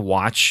sent to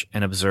watch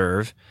and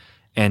observe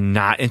and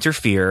not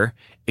interfere,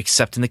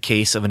 except in the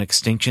case of an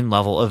extinction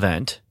level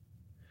event,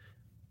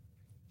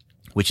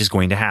 which is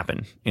going to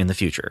happen in the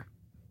future.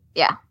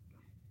 Yeah.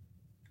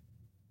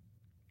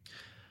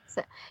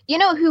 So, you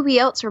know who he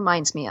else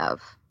reminds me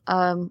of?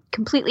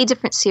 Completely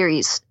different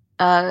series.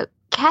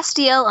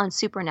 Castiel on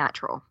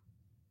Supernatural.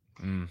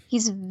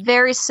 He's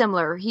very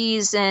similar.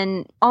 He's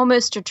an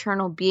almost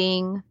eternal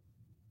being,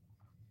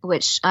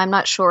 which I'm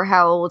not sure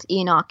how old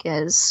Enoch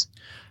is.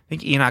 I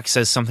think Enoch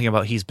says something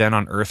about he's been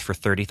on Earth for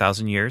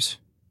 30,000 years.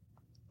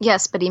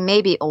 Yes, but he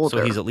may be older.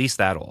 So he's at least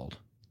that old.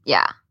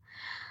 Yeah.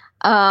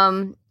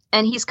 And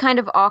he's kind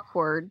of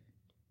awkward,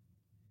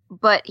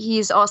 but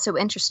he's also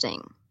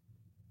interesting.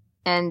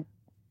 And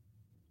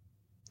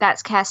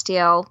that's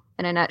Castiel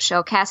in a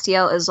nutshell.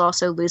 Castiel is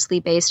also loosely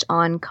based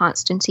on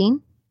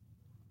Constantine.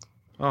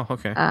 Oh,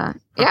 okay.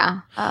 Yeah.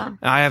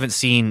 I haven't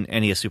seen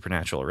any of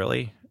Supernatural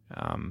really.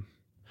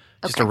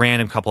 Just Okay. a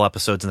random couple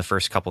episodes in the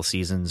first couple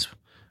seasons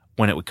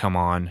when it would come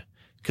on.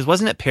 Because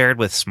wasn't it paired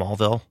with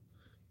Smallville?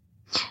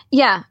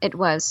 Yeah, it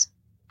was.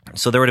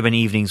 So there would have been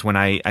evenings when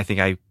I think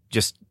I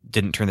just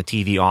didn't turn the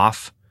TV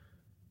off.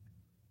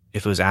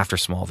 If it was after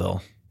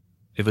Smallville.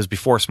 If it was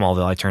before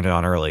Smallville, I turned it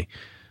on early.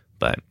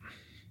 But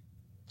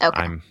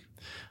Okay.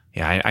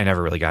 I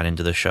never really got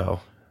into the show.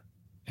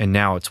 And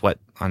now it's what,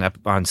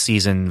 on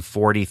season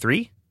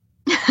 43?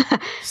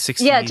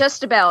 60? Yeah,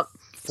 just about.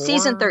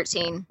 Season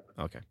 13.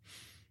 Okay.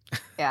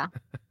 Yeah.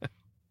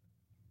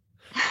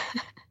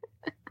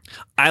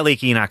 I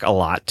like Enoch a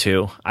lot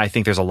too. I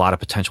think there's a lot of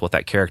potential with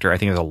that character. I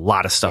think there's a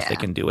lot of stuff they Yeah.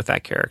 can do with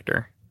that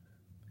character.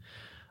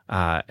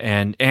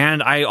 And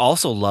I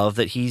also love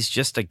that he's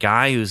just a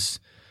guy who's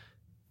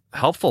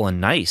helpful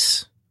and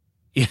nice.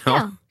 You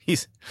know,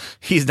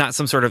 he's not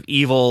some sort of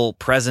evil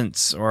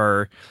presence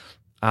or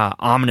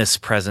ominous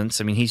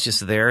presence. I mean, he's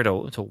just there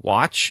to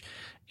watch,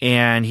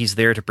 and he's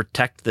there to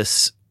protect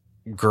this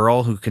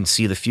girl who can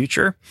see the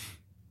future.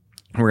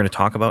 We're going to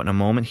talk about in a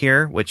moment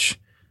here, which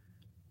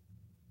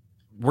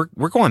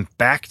we're going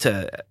back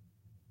to.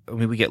 I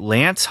mean, we get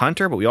Lance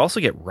Hunter, but we also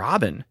get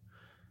Robin.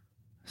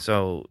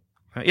 So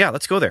yeah,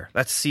 let's go there.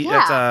 That's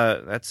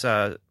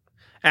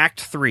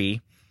Act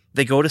 3.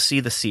 They go to see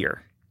the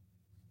seer.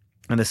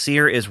 And the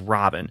seer is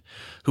Robin,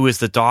 who is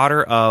the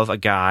daughter of a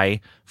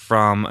guy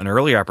from an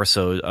earlier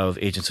episode of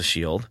Agents of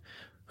S.H.I.E.L.D.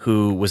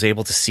 who was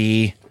able to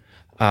see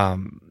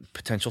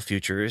potential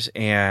futures,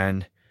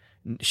 and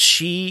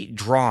she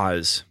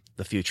draws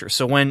the future.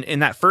 So when in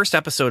that first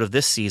episode of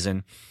this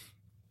season,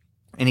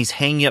 and he's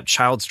hanging up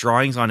child's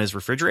drawings on his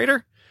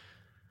refrigerator,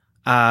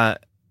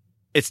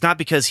 it's not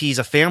because he's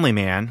a family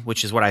man,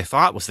 which is what I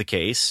thought was the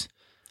case.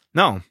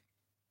 No.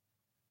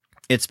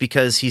 It's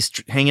because he's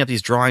hanging up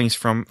these drawings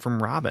from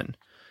Robin.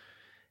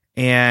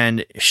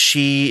 And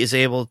she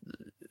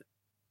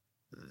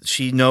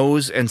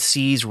knows and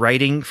sees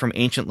writing from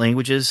ancient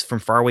languages from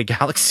faraway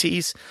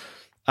galaxies.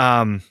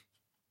 And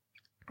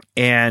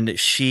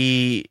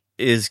she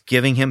is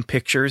giving him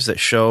pictures that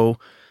show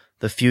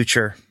the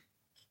future.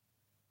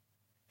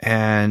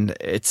 And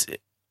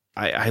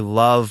I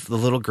love the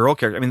little girl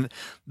character. I mean,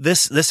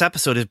 this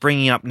episode is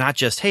bringing up not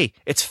just, hey,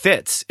 it's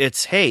Fitz.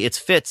 It's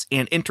Fitz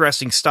and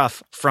interesting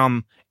stuff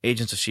from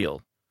Agents of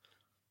S.H.I.E.L.D.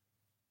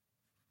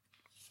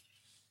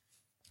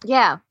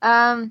 Yeah.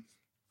 I'm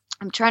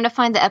trying to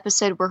find the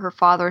episode where her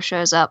father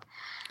shows up.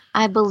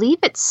 I believe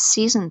it's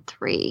season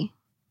 3.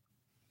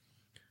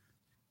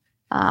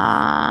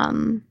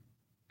 And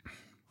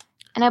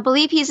I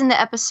believe he's in the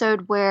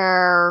episode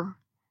where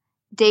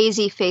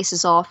Daisy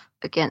faces off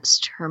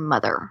against her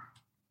mother.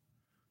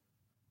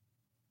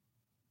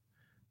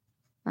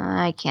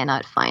 I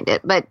cannot find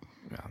it, but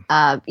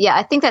yeah,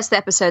 I think that's the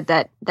episode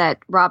that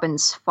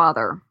Robin's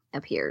father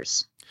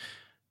appears.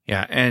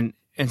 Yeah, and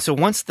so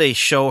once they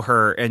show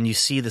her and you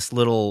see this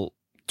little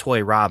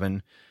toy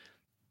Robin,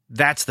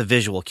 that's the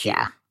visual cue.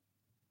 Yeah.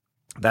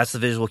 That's the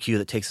visual cue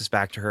that takes us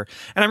back to her.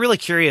 And I'm really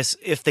curious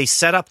if they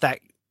set up that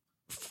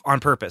on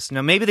purpose.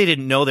 Now, maybe they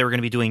didn't know they were going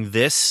to be doing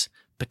this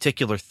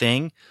particular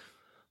thing,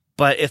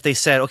 but if they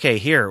said, okay,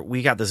 here,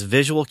 we got this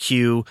visual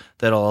cue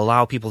that'll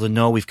allow people to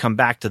know we've come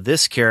back to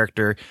this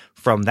character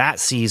from that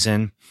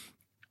season,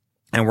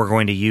 and we're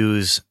going to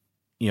use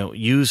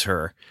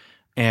her.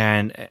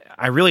 And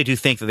I really do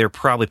think that they're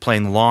probably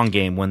playing the long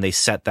game when they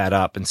set that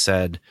up and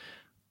said,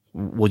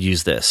 we'll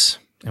use this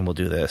and we'll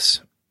do this.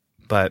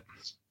 But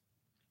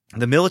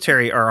the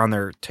military are on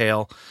their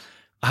tail.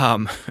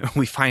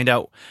 We find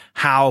out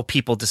how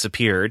people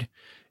disappeared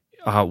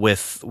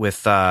with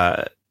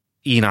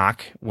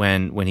Enoch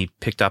when he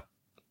picked up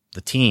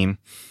the team.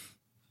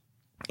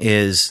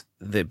 Is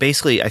that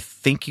basically, I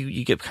think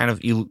you get kind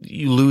of you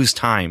lose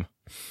time.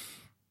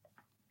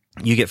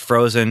 You get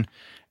frozen,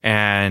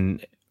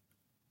 and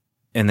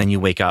then you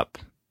wake up.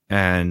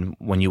 And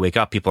when you wake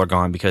up, people are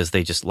gone because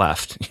they just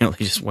left. They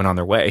just went on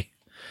their way.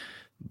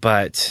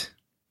 But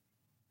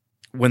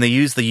when they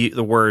use the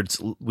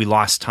words "we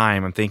lost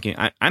time," I'm thinking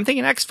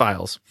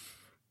X-Files.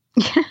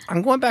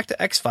 I'm going back to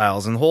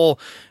X-Files and the whole,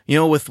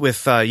 with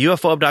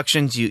UFO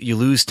abductions, you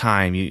lose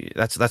time.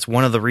 That's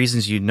one of the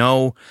reasons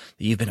that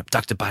you've been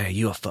abducted by a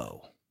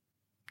UFO.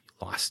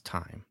 You lost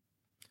time.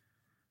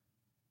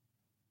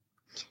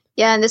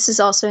 Yeah, and this is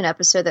also an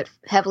episode that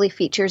heavily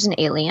features an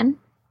alien.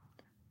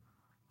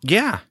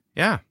 Yeah.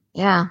 Yeah.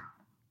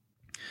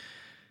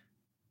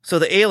 So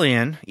the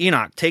alien,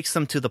 Enoch, takes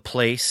them to the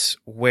place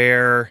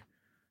where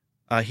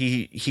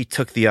he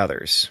took the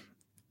others.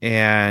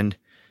 And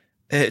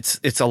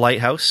it's a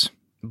lighthouse,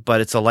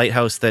 but it's a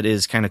lighthouse that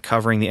is kind of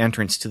covering the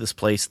entrance to this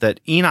place that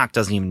Enoch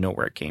doesn't even know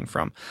where it came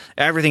from.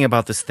 Everything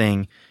about this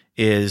thing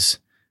is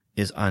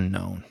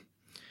unknown.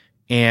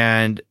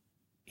 And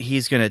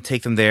he's going to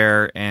take them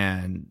there,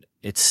 and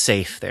it's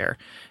safe there.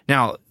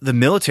 Now, the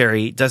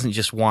military doesn't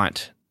just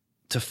want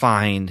to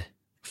find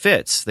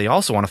Fitz. They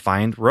also want to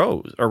find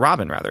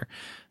Robin,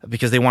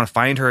 because they want to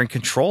find her and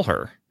control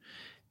her.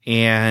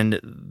 And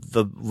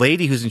the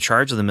lady who's in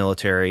charge of the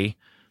military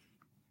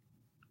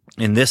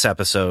in this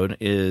episode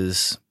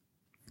is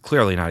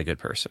clearly not a good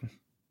person.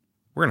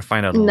 We're going to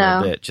find out in a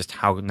little bit just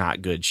how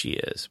not good she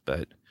is,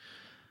 but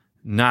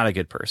not a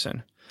good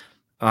person.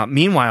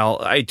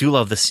 Meanwhile, I do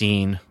love the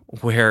scene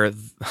where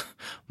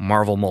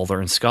Marvel, Mulder,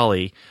 and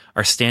Scully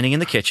are standing in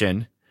the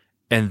kitchen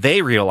and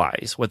they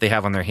realize what they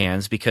have on their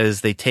hands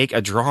because they take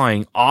a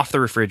drawing off the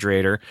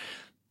refrigerator.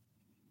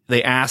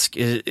 They ask,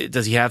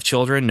 does he have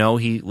children? No,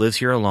 he lives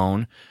here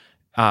alone.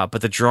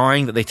 But the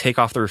drawing that they take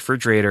off the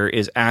refrigerator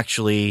is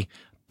actually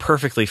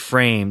perfectly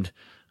framed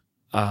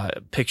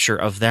picture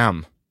of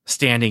them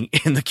standing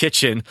in the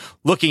kitchen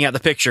looking at the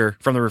picture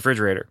from the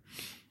refrigerator.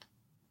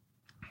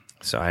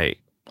 So I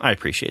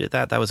appreciated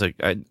that. That was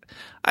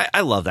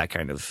I love that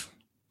kind of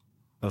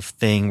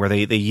thing where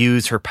they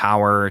use her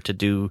power to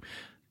do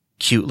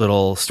cute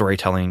little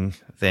storytelling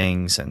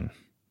things, and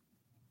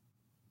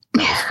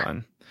that was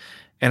fun.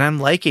 And I'm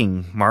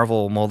liking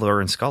Marvel, Mulder,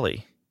 and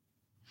Scully.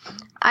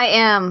 I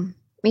am.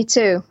 Me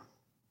too.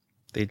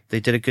 They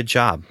did a good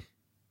job.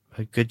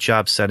 A good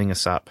job setting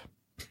us up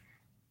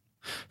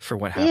for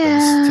what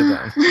happens to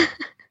them.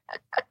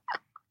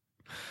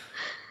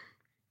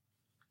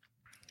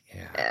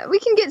 Yeah. We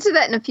can get to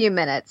that in a few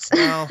minutes.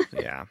 Well,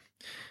 yeah.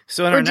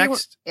 So in our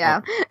next...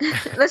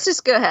 Let's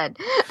just go ahead.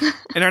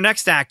 In our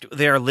next act,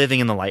 they are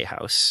living in the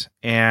lighthouse.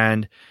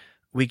 And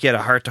we get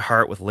a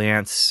heart-to-heart with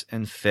Lance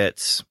and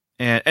Fitz.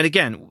 And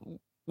again,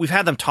 we've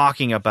had them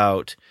talking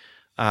about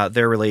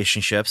their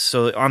relationships.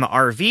 So on the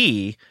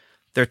RV,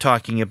 they're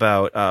talking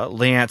about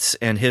Lance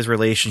and his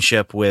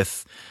relationship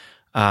with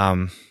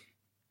Mockingjay.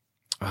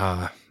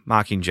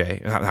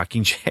 Not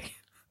Mockingjay.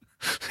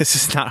 This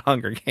is not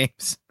Hunger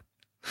Games.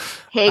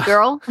 Hey,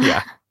 girl.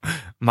 Yeah.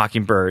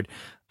 Mockingbird.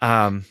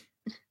 And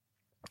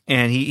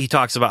he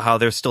talks about how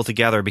they're still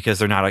together because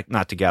they're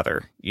not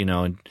together,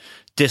 and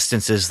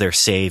distance is their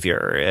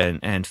savior.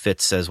 And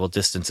Fitz says, well,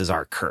 distance is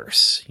our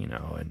curse,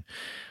 and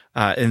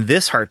in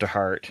this heart to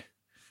heart,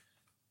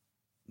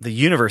 the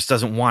universe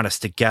doesn't want us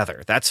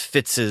together. That's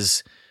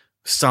Fitz's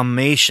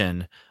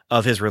summation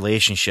of his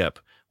relationship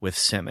with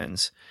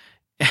Simmons.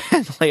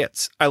 And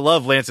Lance, I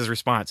love Lance's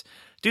response.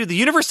 Dude, the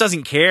universe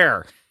doesn't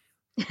care.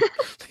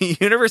 The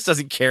universe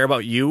doesn't care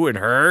about you and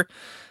her.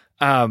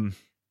 Yeah.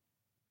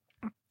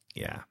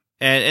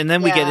 And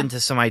then we get into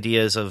some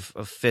ideas of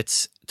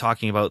Fitz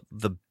talking about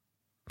the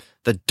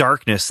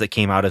darkness that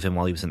came out of him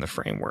while he was in the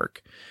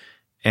framework.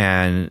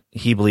 And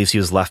he believes he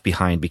was left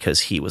behind because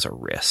he was a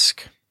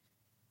risk.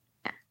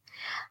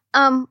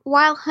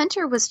 While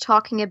Hunter was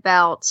talking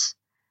about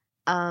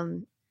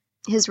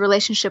his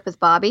relationship with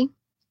Bobby,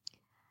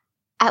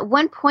 at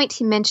one point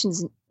he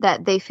mentions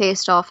that they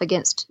faced off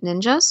against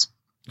ninjas.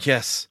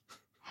 Yes.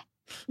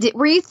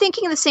 Were you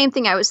thinking the same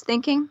thing I was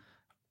thinking?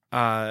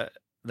 The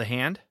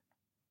Hand?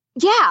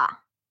 Yeah.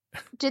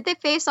 Did they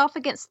face off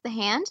against the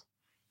Hand?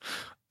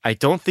 I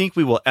don't think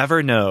we will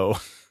ever know.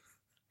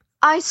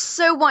 I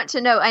so want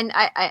to know, and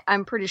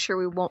I'm pretty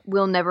sure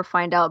we'll never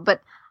find out,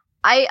 but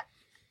that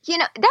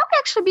would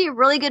actually be a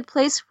really good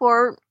place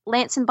for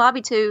Lance and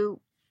Bobby to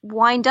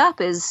wind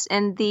up is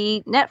in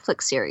the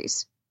Netflix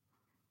series.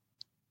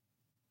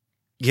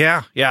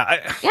 Yeah.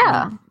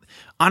 Yeah.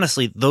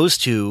 Honestly, those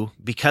two,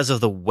 because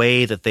of the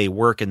way that they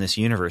work in this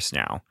universe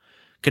now,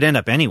 could end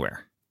up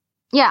anywhere.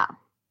 Yeah.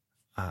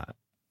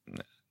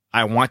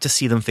 I want to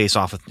see them face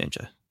off with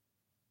Ninja.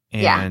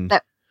 And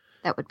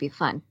that would be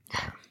fun.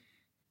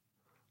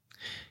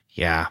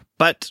 Yeah,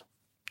 but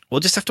we'll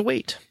just have to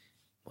wait.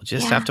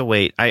 Have to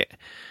wait.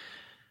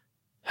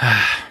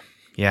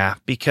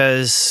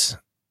 Because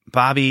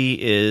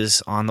Bobby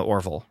is on the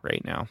Orville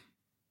right now.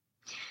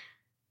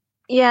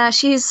 Yeah,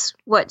 she's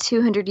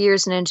 200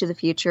 years into the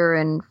future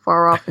and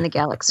far off in the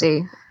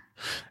galaxy.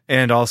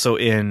 And also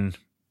in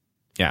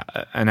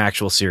an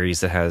actual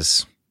series that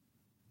has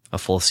a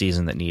full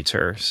season that needs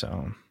her,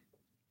 so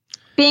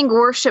being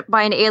worshipped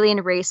by an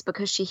alien race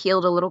because she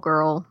healed a little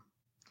girl.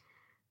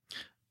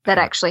 That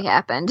actually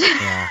happened.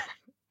 Yeah.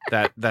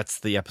 That's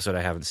the episode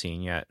I haven't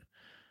seen yet.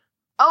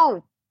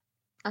 Oh,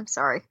 I'm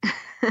sorry.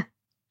 Yeah.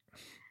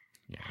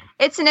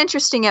 It's an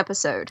interesting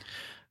episode.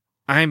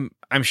 I'm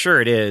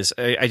sure it is.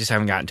 I just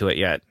haven't gotten to it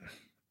yet.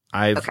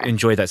 I've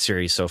enjoyed that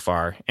series so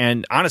far.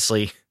 And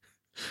honestly,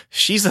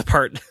 she's the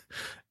part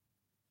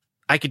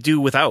I could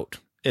do without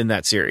in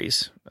that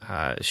series.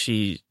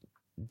 She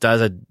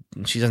doesn't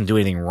do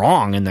anything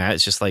wrong in that.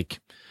 It's just like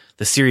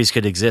the series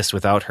could exist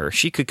without her.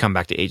 She could come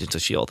back to Agents of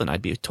S.H.I.E.L.D. and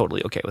I'd be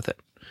totally okay with it.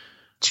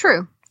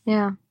 True.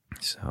 Yeah.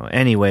 So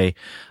anyway,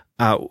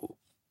 I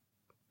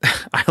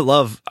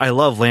love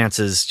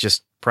Lance's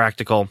just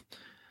practical.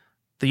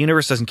 The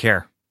universe doesn't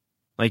care.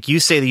 Like you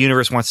say, the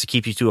universe wants to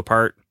keep you two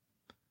apart.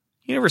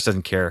 The universe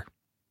doesn't care.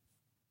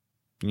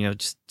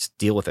 Just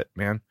deal with it,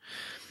 man.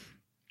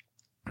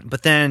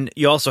 But then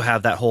you also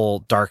have that whole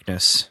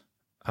darkness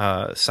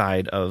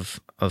side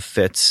of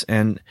Fitz,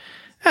 and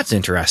that's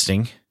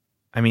interesting.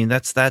 I mean,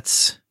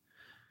 that's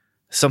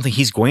something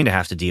he's going to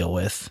have to deal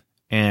with,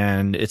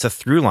 and it's a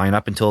through line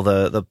up until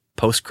the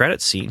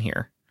post-credits scene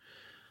here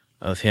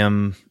of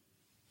him.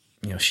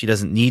 She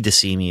doesn't need to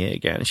see me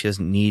again. She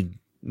doesn't need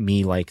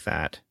me like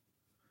that.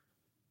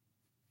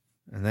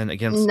 And then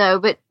again,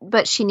 No,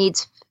 but she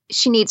needs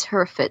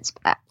her Fitz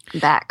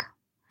back.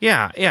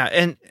 Yeah,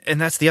 and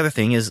that's the other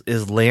thing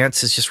is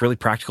Lance is just really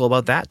practical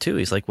about that too.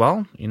 He's like,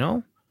 well,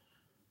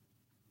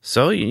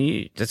 so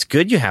that's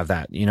good you have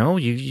that. You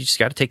just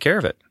got to take care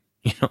of it.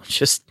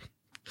 Just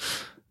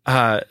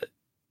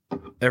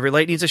every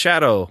light needs a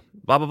shadow.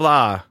 Blah blah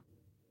blah.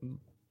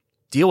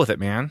 Deal with it,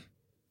 man.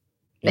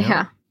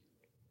 Yeah.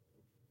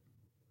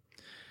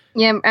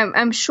 Yeah,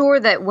 I'm sure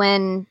that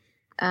when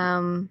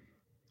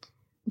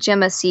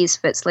Gemma sees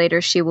Fitz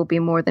later, she will be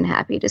more than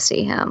happy to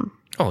see him.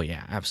 Oh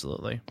yeah,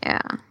 absolutely.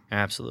 Yeah,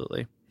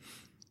 absolutely.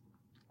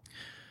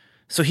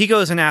 So he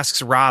goes and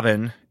asks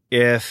Robin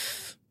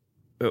if,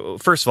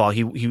 first of all,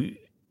 we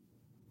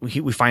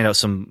find out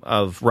some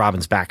of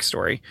Robin's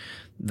backstory,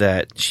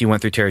 that she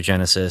went through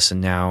Terrigenesis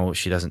and now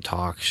she doesn't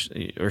talk,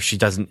 or she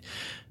doesn't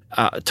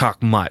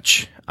talk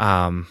much.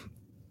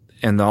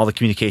 And all the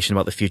communication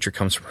about the future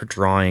comes from her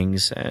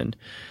drawings, and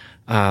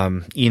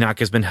Enoch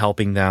has been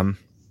helping them.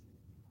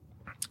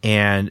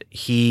 And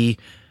he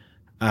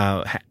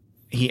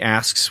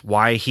asks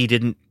why he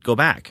didn't go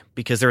back,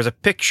 because there was a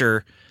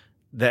picture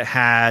that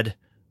had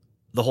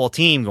the whole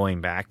team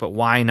going back, but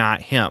why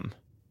not him?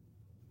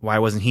 Why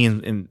wasn't he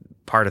in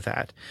part of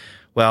that?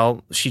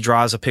 Well, she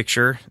draws a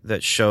picture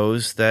that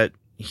shows that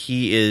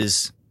he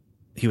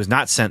was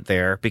not sent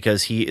there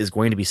because he is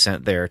going to be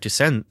sent there to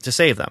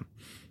save them.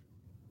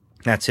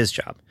 That's his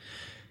job.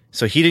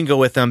 So he didn't go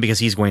with them because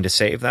he's going to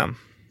save them.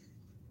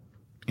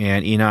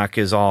 And Enoch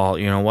is all,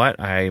 you know what?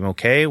 I'm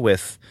okay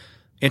with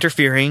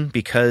interfering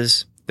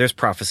because there's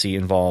prophecy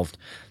involved,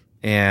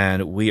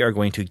 and we are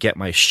going to get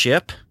my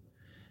ship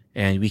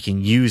and we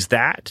can use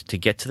that to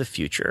get to the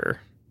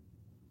future.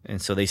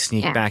 And so they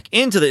sneak back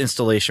into the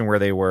installation where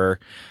they were.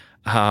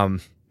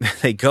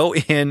 They go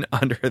in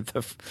under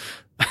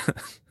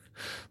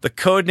the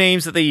code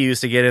names that they use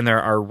to get in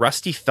there are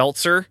Rusty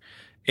Feltzer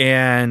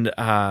and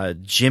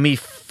Jimmy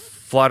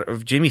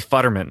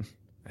Futterman,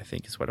 I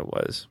think is what it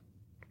was.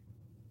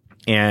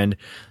 And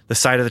the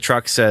side of the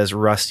truck says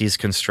Rusty's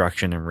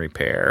Construction and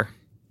Repair.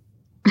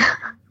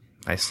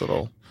 Nice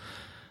little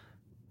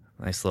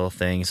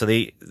thing. So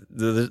they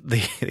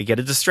get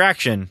a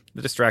distraction.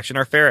 The distraction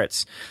are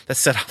ferrets that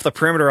set off the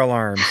perimeter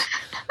alarms.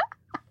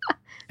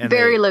 And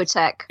very low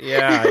tech.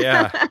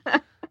 Yeah.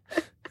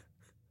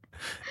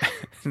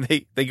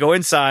 They go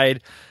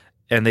inside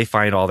and they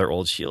find all their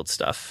old S.H.I.E.L.D.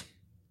 stuff.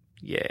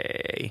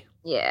 Yay.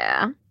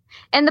 Yeah.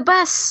 And the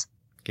bus.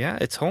 Yeah,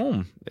 it's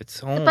home.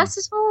 The bus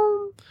is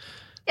home.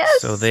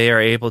 Yes. So they are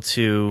able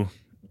to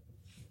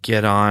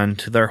get on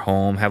to their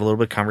home, have a little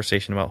bit of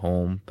conversation about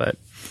home. But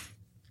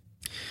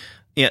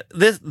yeah,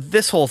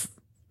 this whole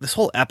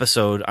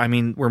episode, I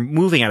mean, we're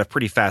moving at a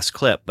pretty fast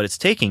clip, but it's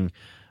taking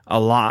a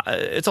lot.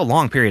 It's a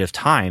long period of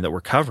time that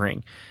we're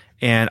covering.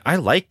 And I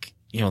like,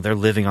 they're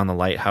living on the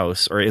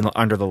lighthouse or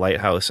under the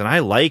lighthouse. And I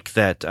like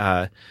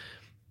that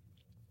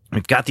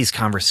we've got these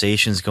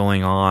conversations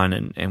going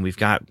on, and we've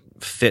got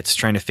Fitz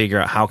trying to figure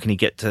out how can he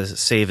get to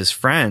save his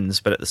friends,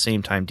 but at the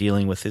same time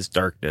dealing with his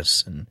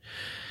darkness. And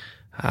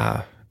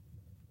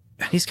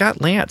he's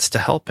got Lance to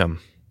help him.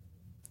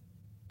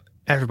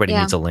 Everybody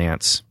needs a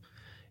Lance.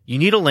 You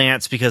need a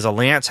Lance because a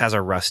Lance has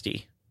a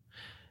Rusty.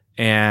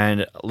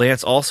 And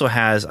Lance also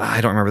has,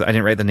 I don't remember, I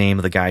didn't write the name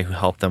of the guy who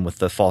helped them with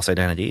the false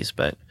identities,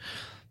 but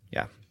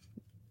yeah.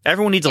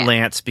 Everyone needs a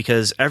Lance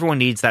because everyone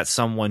needs that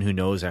someone who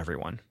knows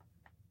everyone.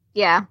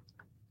 Yeah.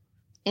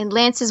 And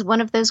Lance is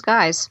one of those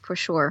guys, for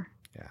sure.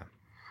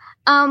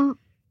 Yeah.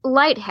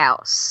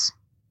 Lighthouse.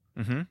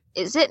 Mm-hmm.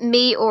 Is it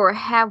me, or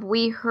have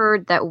we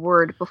heard that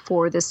word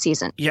before this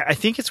season? Yeah, I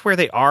think it's where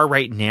they are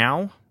right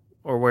now,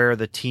 or where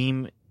the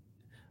team,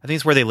 I think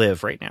it's where they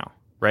live right now,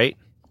 right?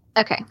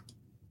 Okay.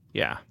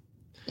 Yeah.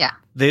 Yeah.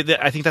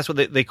 I think that's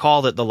what they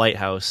called it, the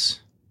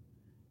lighthouse.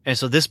 And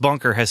so this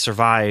bunker has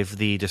survived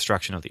the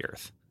destruction of the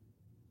Earth.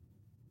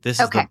 This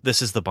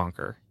is the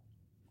bunker.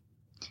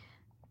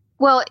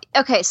 Well,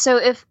 okay, so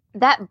if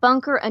that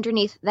bunker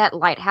underneath that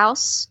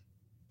lighthouse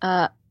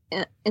in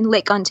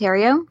Lake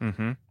Ontario,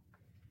 mm-hmm.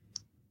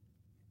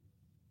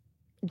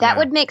 that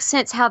would make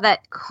sense how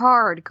that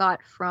card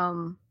got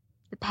from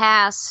the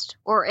past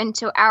or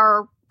into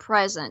our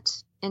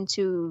present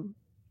into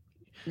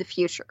the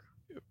future.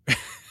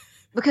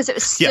 Because it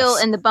was still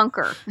in the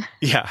bunker.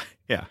 Yeah.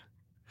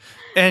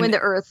 And when the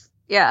Earth,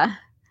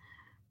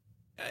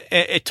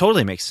 It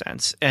totally makes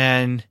sense.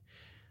 And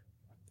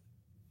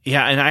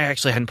yeah, and I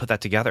actually hadn't put that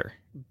together.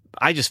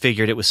 I just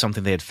figured it was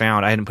something they had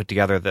found. I hadn't put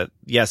together that,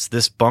 yes,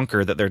 this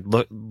bunker that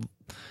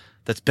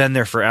that's been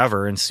there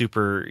forever and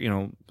super,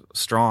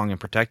 strong and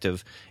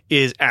protective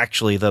is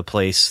actually the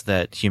place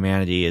that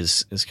humanity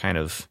is kind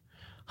of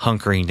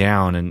hunkering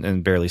down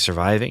and barely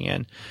surviving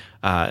in.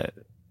 I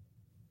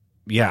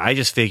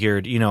just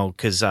figured,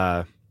 because,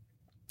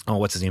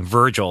 what's his name?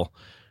 Virgil,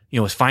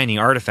 was finding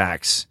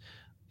artifacts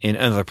in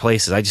other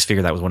places. I just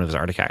figured that was one of his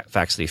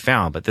artifacts that he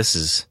found, but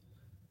this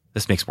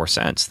makes more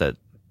sense that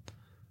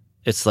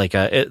it's like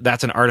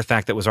that's an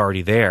artifact that was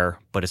already there,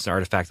 but it's an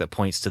artifact that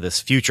points to this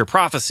future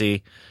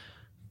prophecy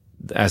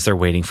as they're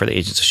waiting for the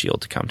Agents of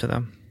S.H.I.E.L.D. to come to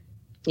them.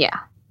 Yeah.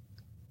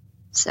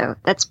 So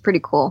that's pretty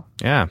cool.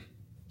 Yeah,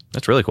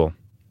 that's really cool.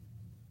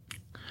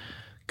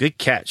 Good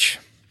catch.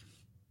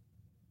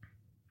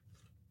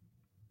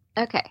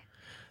 Okay.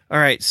 All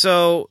right,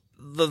 so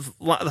the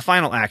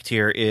final act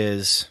here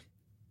is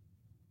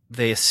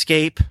they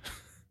escape,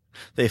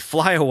 they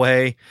fly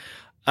away.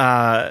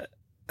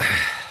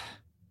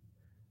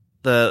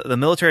 The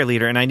military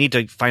leader, and I need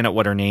to find out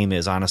what her name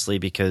is, honestly,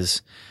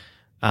 because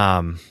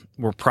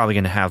we're probably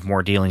going to have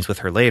more dealings with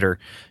her later.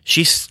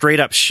 She straight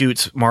up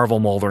shoots Marvel,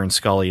 Mulder, and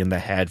Scully in the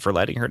head for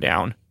letting her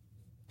down.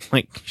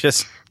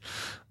 Just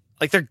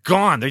they're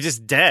gone. They're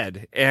just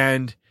dead.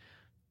 And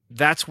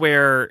that's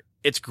where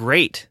it's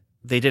great.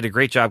 They did a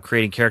great job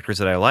creating characters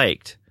that I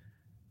liked,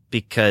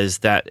 because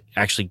that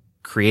actually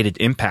created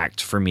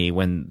impact for me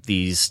when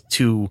these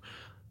two,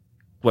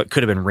 what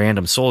could have been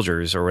random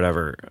soldiers or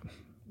whatever,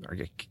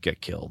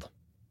 get killed.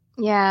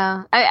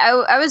 Yeah,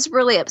 I was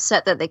really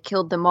upset that they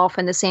killed them off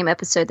in the same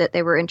episode that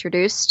they were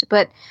introduced.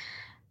 But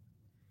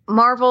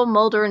Marvel,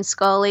 Mulder, and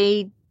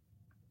Scully,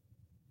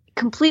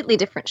 completely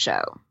different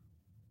show.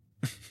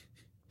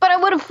 But I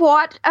would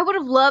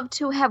have loved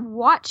to have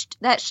watched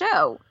that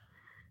show.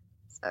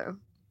 So,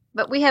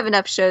 but we have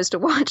enough shows to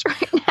watch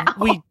right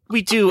now.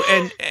 We do,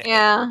 and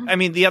yeah. I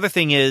mean, the other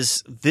thing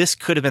is, this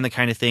could have been the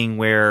kind of thing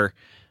where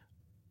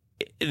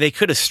they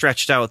could have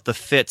stretched out the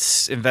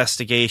Fitz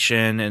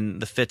investigation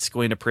and the Fitz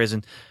going to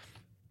prison.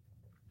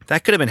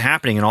 That could have been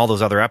happening in all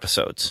those other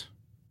episodes,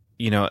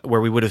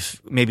 where we would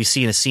have maybe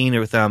seen a scene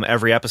with them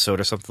every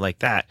episode or something like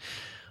that.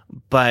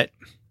 But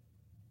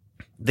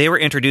they were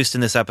introduced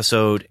in this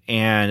episode,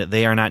 and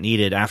they are not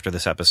needed after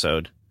this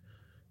episode.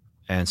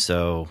 And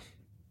so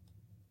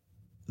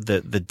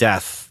the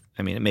death,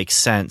 I mean, it makes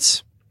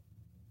sense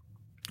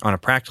on a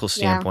practical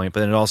standpoint,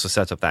 but then it also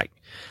sets up that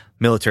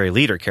military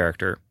leader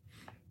character.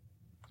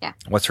 Yeah.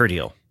 What's her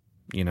deal?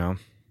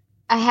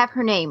 I have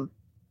her name.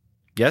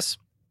 Yes?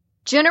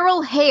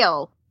 General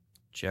Hale.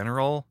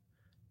 General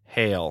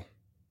Hale.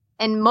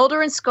 And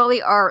Mulder and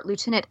Scully are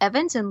Lieutenant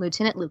Evans and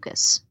Lieutenant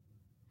Lucas.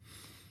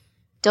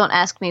 Don't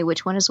ask me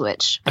which one is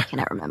which. I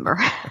cannot remember.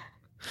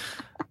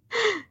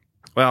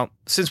 Well,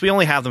 since we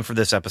only have them for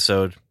this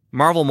episode,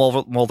 Marvel,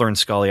 Mulder, and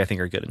Scully, I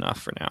think, are good enough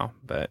for now.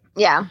 But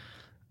yeah.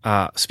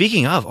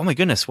 Speaking of, oh my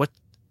goodness,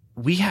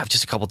 we have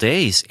just a couple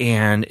days,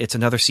 and it's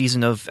another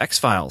season of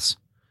X-Files.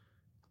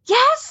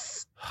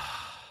 Yes.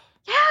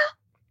 Yeah.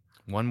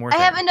 One more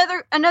thing. I have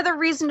another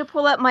reason to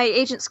pull out my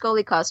Agent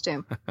Scully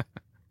costume.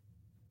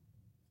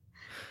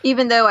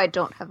 Even though I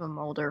don't have a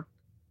Mulder.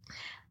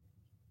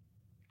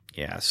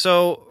 Yeah.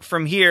 So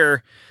from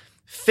here,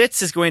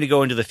 Fitz is going to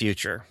go into the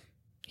future.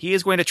 He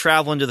is going to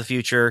travel into the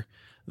future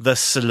the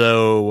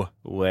slow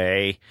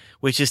way,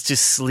 which is to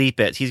sleep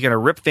it. He's going to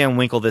Rip Van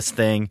Winkle this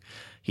thing.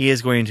 He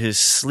is going to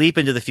sleep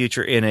into the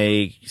future in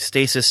a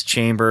stasis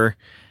chamber,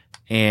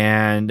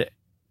 and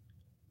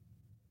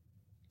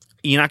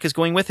Enoch is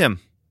going with him.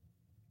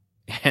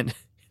 And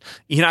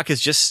Enoch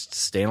is just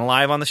staying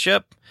alive on the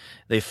ship.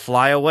 They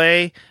fly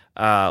away.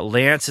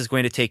 Lance is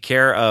going to take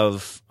care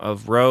of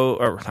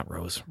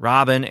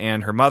Robin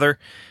and her mother.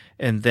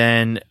 And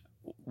then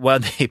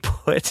when they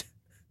put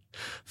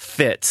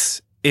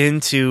Fitz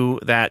into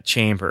that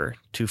chamber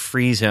to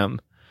freeze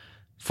him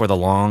for the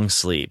long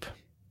sleep,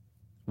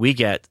 we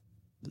get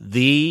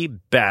the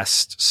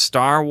best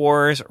Star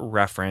Wars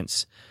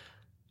reference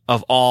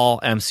of all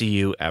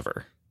MCU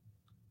ever.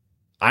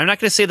 I'm not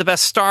going to say the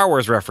best Star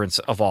Wars reference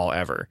of all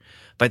ever,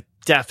 but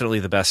definitely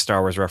the best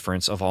Star Wars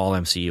reference of all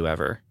MCU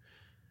ever.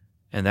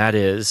 And that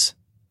is,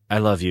 I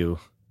love you.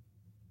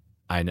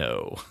 I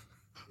know.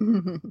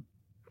 And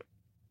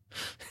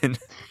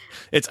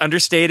it's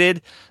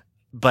understated,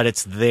 but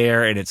it's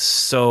there, and it's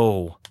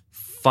so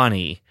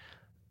funny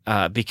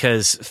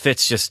because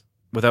Fitz just,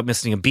 without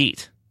missing a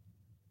beat,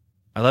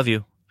 I love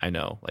you. I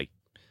know.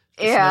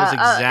 He knows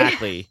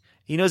exactly.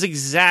 He knows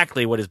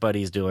exactly what his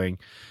buddy is doing,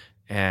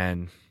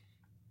 and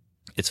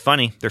it's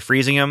funny. They're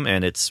freezing him,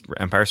 and it's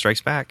Empire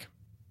Strikes Back.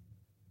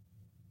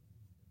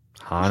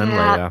 Han and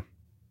Leia.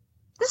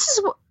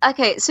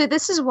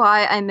 This is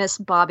why I miss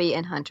Bobby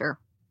and Hunter.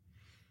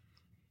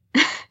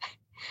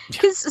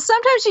 Because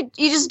sometimes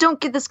you just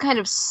don't get this kind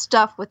of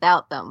stuff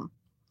without them.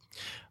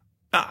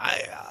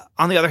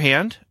 On the other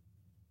hand,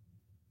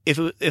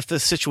 if the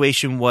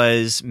situation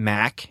was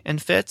Mac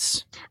and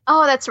Fitz,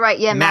 oh, that's right.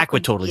 Yeah, Mac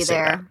would totally say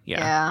there. that.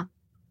 Yeah,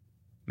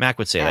 Mac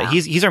would say Yeah. that.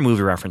 He's our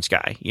movie reference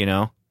guy.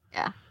 Yeah.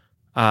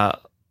 Yeah.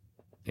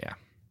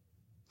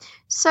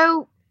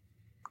 So,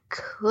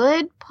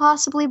 could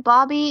possibly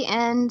Bobby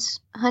and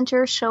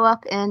Hunter show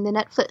up in the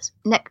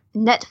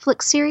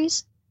Netflix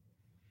series?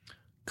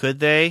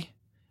 Could they?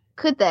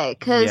 Could they?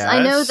 Because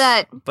I know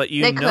that. But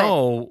you they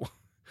know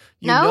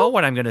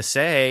what I'm going to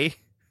say.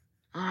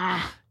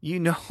 Ah, You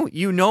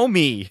know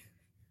me.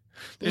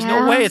 There's Yeah.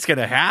 no way it's going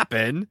to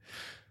happen.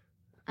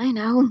 I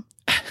know.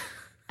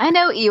 I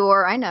know,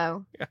 Eeyore. I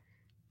know. Yeah.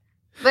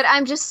 But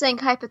I'm just saying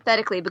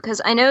hypothetically, because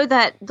I know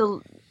that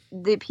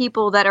the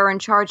people that are in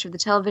charge of the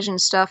television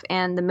stuff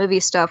and the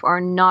movie stuff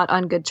are not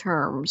on good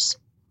terms.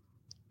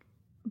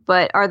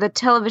 But are the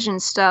television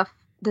stuff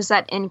does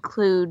that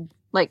include,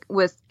 like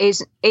with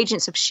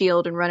Agents of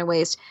S.H.I.E.L.D. and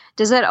Runaways,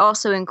 does that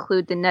also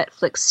include the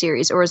Netflix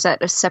series, or is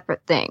that a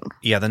separate thing?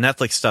 Yeah, the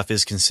Netflix stuff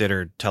is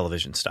considered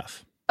television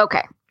stuff.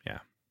 Okay. Yeah.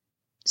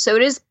 So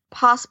it is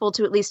possible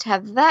to at least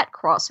have that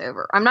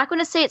crossover. I'm not going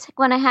to say it's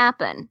going to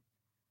happen.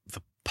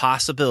 The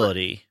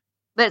possibility.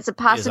 But it's a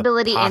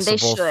possibility, and they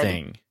possible should.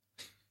 Thing.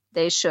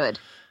 They should.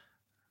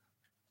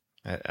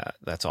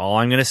 That's all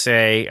I'm going to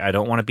say. I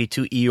don't want to be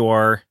too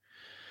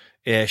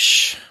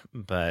Eeyore-ish,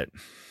 but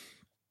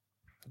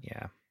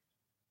yeah.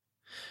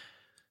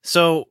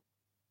 So,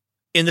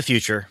 in the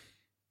future,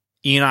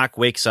 Enoch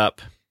wakes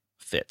up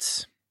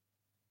Fitz.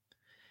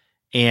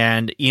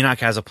 And Enoch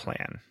has a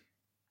plan.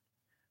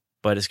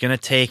 But it's going to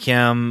take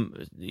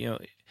him,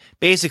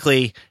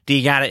 basically, do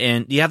you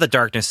have the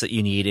darkness that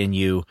you need in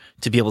you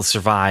to be able to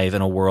survive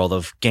in a world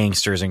of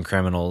gangsters and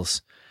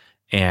criminals,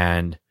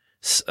 and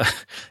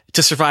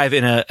to survive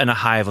in a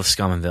hive of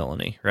scum and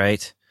villainy,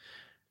 right?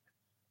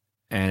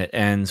 And it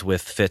ends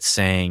with Fitz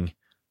saying,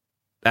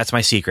 "That's my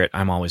secret.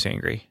 I'm always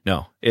angry."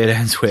 No, it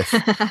ends with,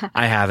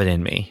 "I have it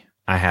in me.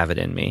 I have it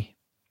in me."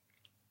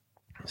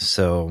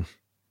 So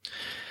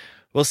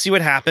we'll see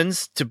what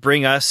happens to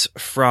bring us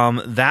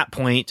from that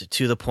point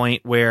to the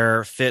point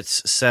where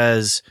Fitz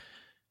says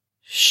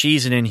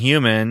she's an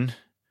Inhuman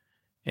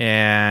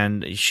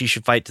and she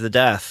should fight to the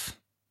death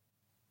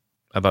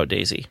about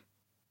Daisy.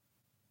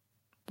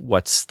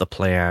 What's the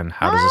plan?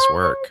 How does this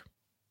work?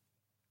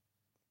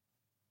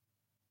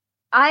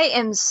 I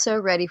am so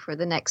ready for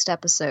the next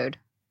episode.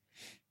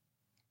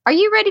 Are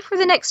you ready for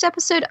the next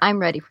episode? I'm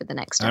ready for the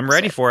next episode. I'm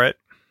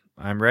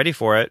ready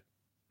for it.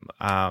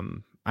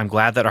 I'm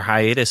glad that our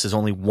hiatus is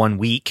only 1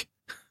 week.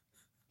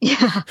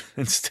 Yeah.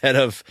 Instead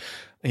of,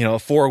 a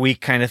 4-week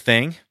kind of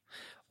thing.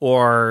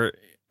 Or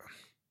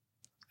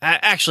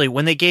actually,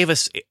 when they gave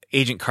us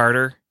Agent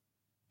Carter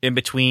in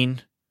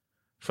between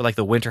for like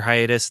the winter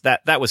hiatus,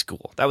 that was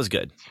cool. That was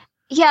good.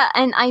 Yeah,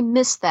 and I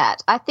missed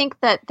that. I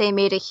think that they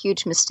made a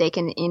huge mistake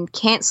in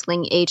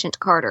canceling Agent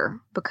Carter,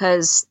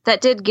 because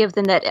that did give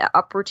them that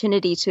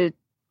opportunity to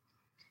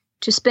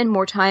spend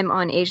more time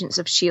on Agents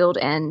of S.H.I.E.L.D.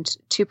 and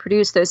to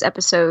produce those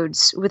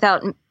episodes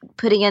without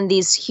putting in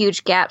these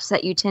huge gaps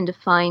that you tend to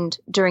find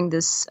during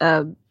this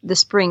the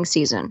spring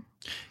season.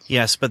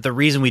 Yes, but the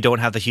reason we don't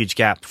have the huge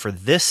gap for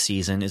this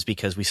season is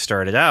because we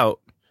started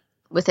out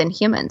with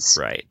Inhumans.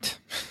 Right.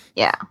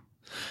 Yeah.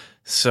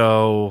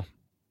 So,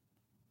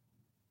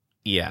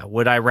 yeah.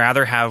 Would I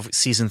rather have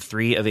season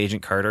 3 of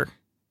Agent Carter?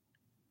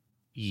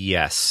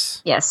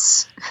 Yes.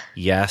 Yes.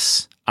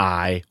 Yes,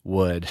 I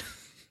would.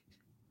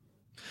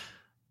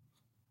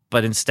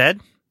 But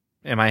instead,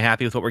 am I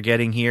happy with what we're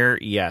getting here?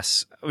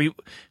 Yes.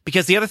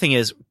 Because the other thing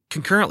is,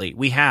 concurrently,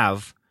 we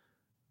have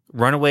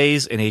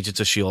Runaways and Agents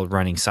of S.H.I.E.L.D.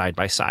 running side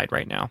by side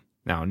right now.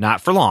 Now,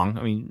 not for long.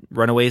 I mean,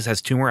 Runaways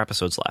has 2 more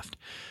episodes left.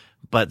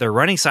 But they're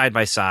running side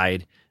by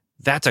side.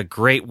 That's a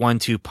great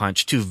 1-2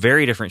 punch. 2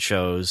 very different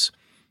shows.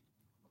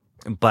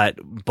 But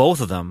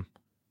both of them,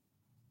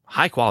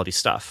 high quality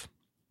stuff.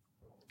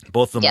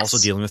 Both of them also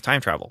dealing with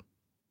time travel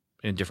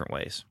in different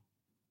ways.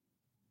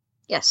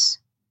 Yes.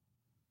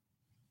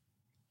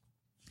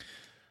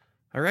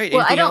 All right.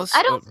 Well, else?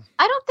 I don't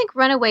think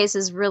Runaways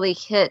has really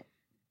hit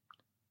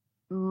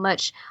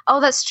much. Oh,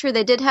 that's true.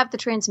 They did have the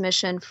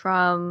transmission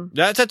from.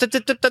 Okay.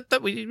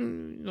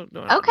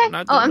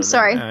 I'm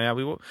sorry.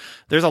 Yeah,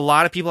 there's a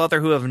lot of people out there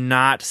who have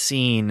not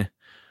seen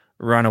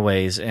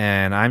Runaways,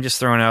 and I'm just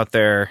throwing out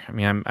there. I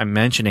mean, I'm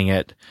mentioning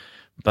it,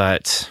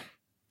 but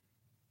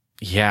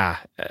yeah.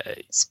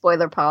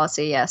 Spoiler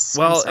policy. Yes.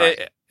 Well,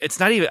 it's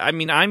not even. I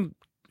mean,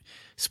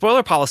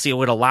 spoiler policy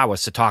would allow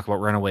us to talk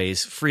about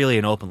Runaways freely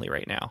and openly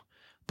right now.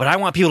 But I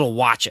want people to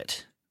watch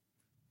it.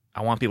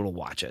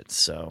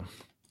 So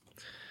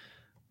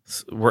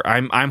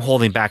I'm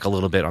holding back a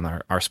little bit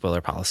on our spoiler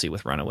policy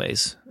with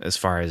Runaways as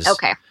far as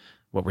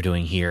what we're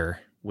doing here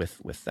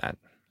with that.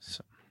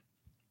 So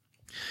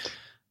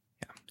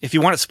yeah. If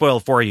you want it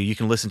spoiled for you, you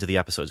can listen to the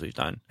episodes we've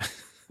done.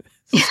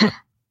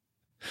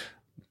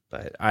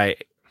 But I've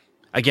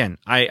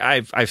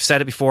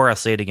said it before, I'll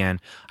say it again.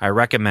 I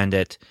recommend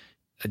it.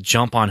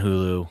 Jump on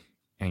Hulu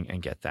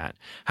and get that.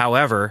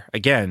 However,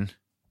 again,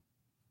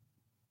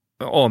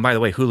 and by the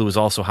way, Hulu is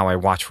also how I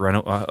watch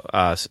Agents of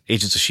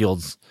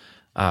S.H.I.E.L.D.'s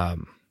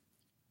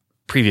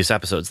previous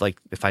episodes. Like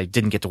if I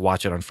didn't get to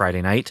watch it on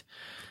Friday night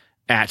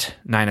at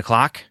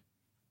 9:00,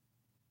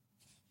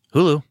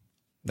 Hulu.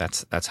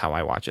 That's how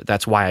I watch it.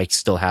 That's why I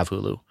still have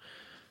Hulu.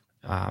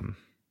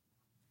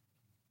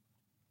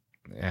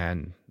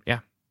 And yeah,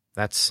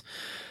 that's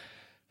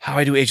how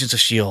I do Agents of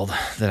S.H.I.E.L.D.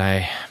 that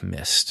I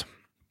missed.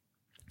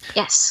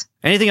 Yes.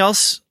 Anything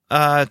else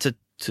to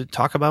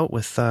talk about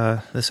with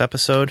this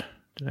episode?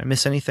 Did I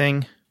miss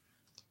anything?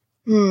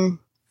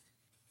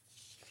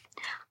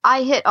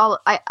 I hit all.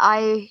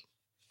 I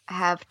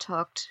have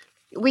talked.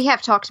 We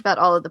have talked about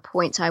all of the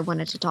points I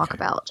wanted to talk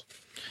about.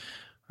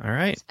 All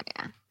right. So,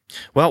 yeah.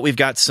 Well, we've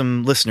got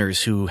some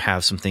listeners who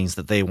have some things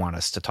that they want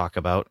us to talk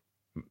about.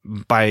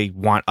 By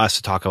want us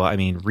to talk about, I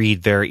mean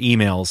read their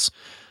emails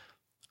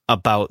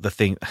about the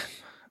thing.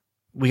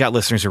 We got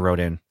listeners who wrote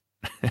in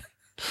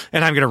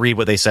And I'm going to read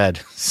what they said.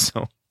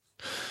 So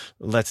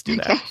let's do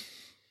that.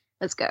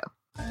 Let's go.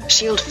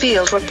 Shield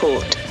Field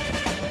Report.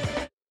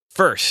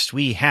 First,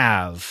 we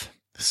have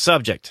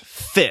subject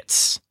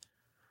Fitz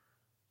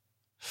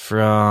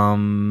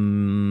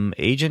from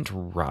Agent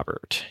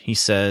Robert. He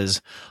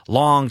says,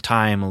 long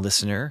time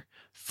listener,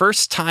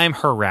 first time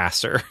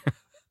harasser.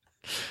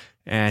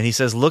 And he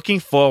says, looking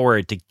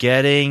forward to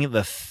getting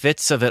the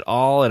fits of it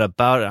all at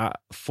about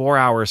 4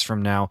 hours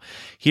from now.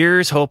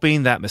 Here's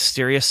hoping that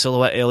mysterious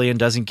silhouette alien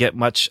doesn't get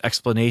much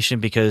explanation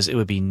because it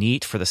would be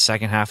neat for the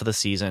second half of the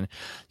season.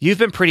 You've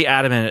been pretty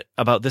adamant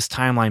about this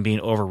timeline being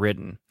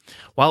overridden.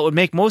 While it would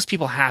make most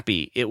people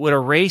happy, it would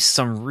erase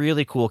some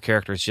really cool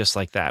characters just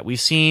like that. We've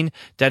seen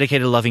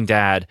dedicated loving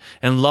dad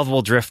and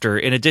lovable drifter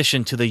in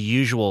addition to the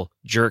usual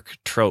jerk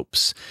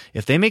tropes.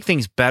 If they make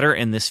things better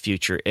in this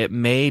future, it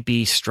may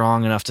be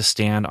strong enough to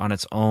stand on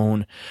its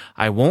own.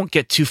 I won't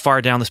get too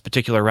far down this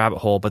particular rabbit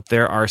hole, but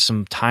there are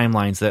some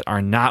timelines that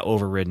are not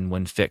overridden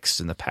when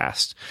fixed in the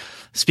past.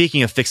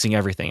 Speaking of fixing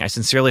everything, I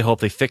sincerely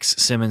hope they fix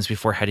Simmons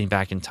before heading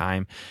back in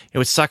time. It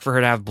would suck for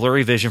her to have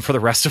blurry vision for the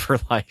rest of her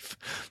life.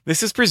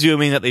 This is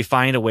presuming that they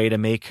find a way to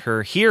make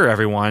her hear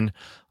everyone.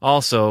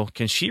 Also,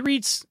 can she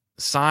read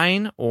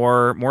sign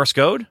or Morse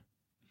code?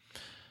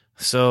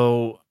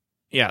 So,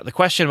 yeah, the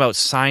question about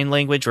sign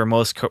language or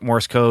Morse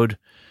code,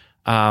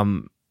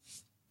 I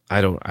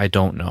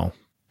don't know,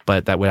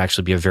 but that would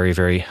actually be a very,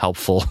 very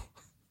helpful,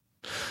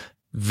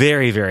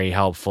 very, very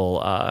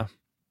helpful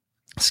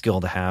skill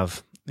to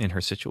have in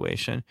her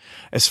situation.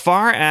 As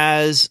far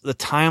as the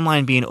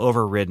timeline being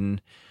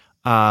overridden,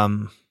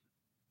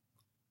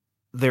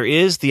 there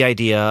is the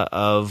idea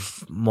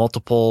of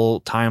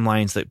multiple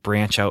timelines that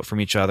branch out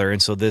from each other.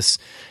 And so this,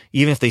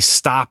 even if they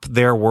stop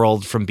their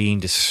world from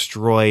being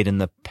destroyed in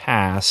the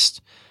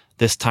past,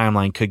 this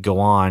timeline could go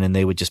on and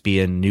they would just be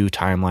a new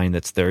timeline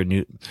that's the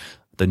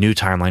new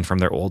timeline from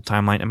their old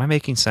timeline. Am I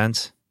making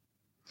sense?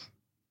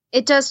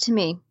 It does to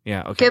me.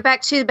 Yeah. Okay. Go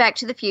back to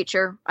the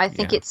Future. I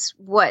think it's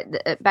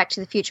Back to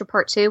the Future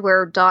Part 2,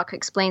 where Doc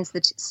explains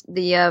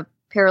the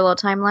parallel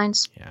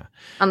timelines. Yeah.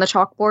 On the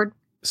chalkboard.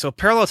 So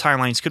parallel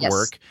timelines could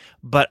work,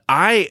 but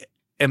I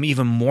am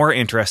even more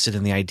interested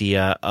in the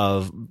idea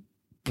of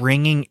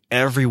bringing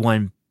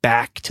everyone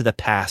back to the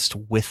past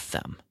with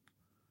them.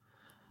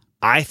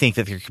 I think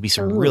that there could be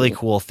some really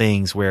cool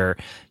things where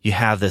you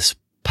have this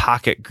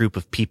pocket group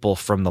of people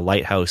from the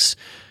lighthouse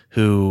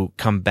who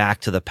come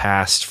back to the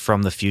past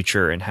from the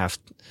future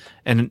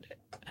and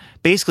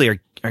basically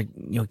are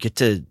get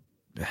to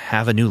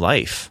have a new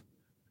life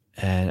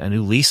and a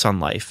new lease on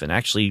life and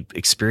actually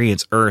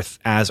experience Earth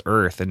as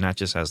Earth and not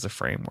just as the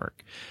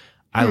framework.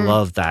 I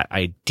love that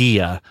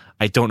idea.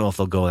 I don't know if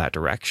they'll go that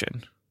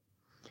direction.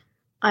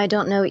 I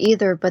don't know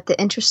either, but the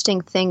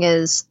interesting thing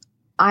is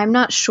I'm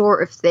not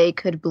sure if they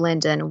could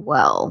blend in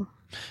well.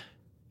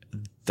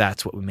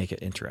 That's what would make it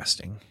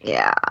interesting.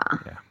 Yeah.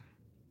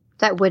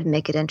 That would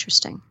make it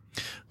interesting.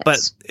 Yes.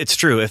 But it's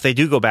true. If they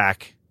do go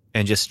back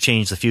and just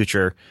change the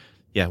future,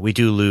 we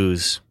do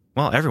lose,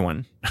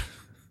 everyone.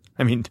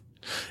 I mean,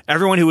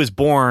 everyone who was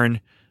born,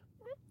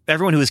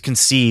 everyone who was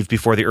conceived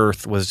before the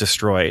Earth was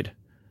destroyed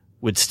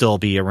would still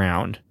be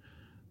around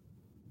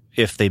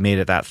if they made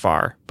it that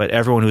far. But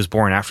everyone who was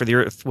born after the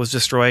Earth was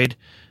destroyed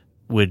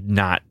would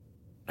not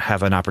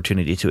have an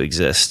opportunity to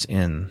exist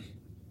in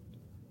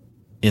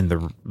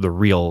the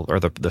real or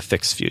the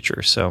fixed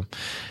future. So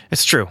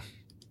it's true.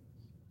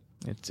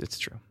 It's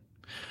true.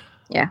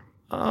 Yeah.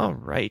 All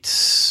right.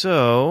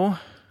 So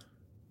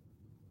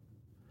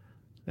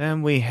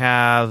then we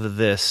have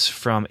this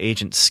from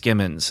Agent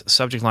Skimmons.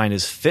 Subject line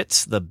is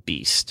Fitz the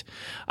Beast.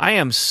 I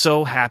am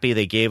so happy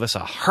they gave us a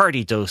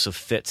hearty dose of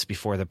Fitz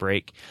before the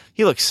break.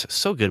 He looks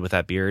so good with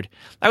that beard.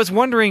 I was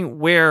wondering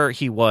where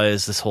he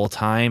was this whole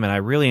time, and I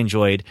really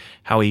enjoyed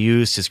how he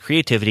used his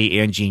creativity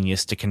and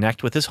genius to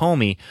connect with his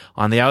homie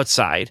on the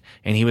outside.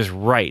 And he was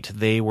right.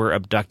 They were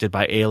abducted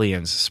by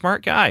aliens.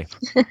 Smart guy.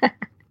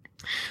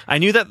 I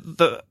knew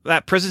that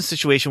that prison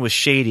situation was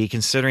shady,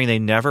 considering they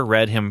never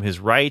read him his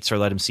rights or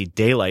let him see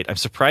daylight. I'm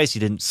surprised he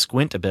didn't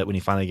squint a bit when he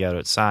finally got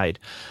outside.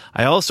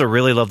 I also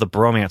really love the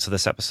bromance of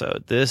this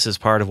episode. This is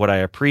part of what I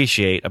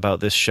appreciate about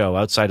this show,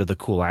 outside of the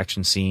cool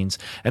action scenes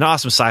and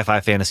awesome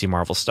sci-fi, fantasy,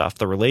 Marvel stuff.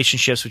 The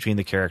relationships between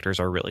the characters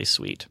are really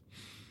sweet.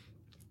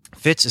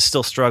 Fitz is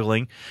still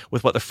struggling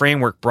with what the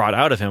framework brought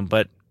out of him,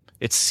 but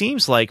it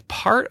seems like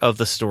part of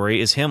the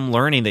story is him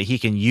learning that he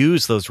can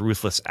use those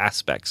ruthless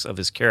aspects of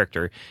his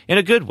character in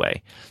a good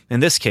way.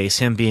 In this case,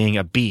 him being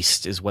a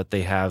beast is what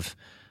they have,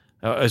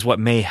 is what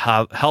may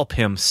help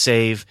him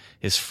save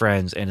his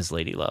friends and his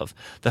lady love.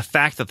 The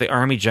fact that the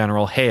Army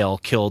General Hale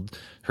killed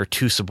her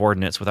two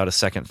subordinates without a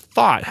second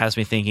thought has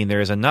me thinking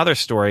there is another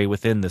story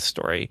within this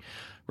story.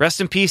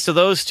 Rest in peace to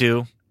those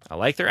two. I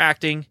like their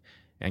acting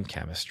and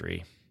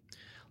chemistry.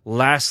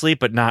 Lastly,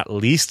 but not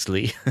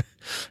leastly,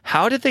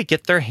 how did they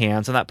get their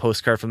hands on that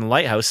postcard from the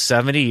lighthouse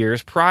 70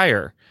 years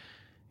prior?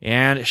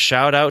 And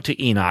shout out to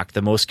Enoch,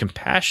 the most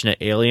compassionate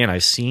alien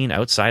I've seen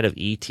outside of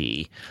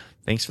E.T.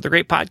 Thanks for the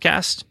great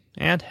podcast,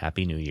 and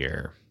Happy New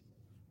Year.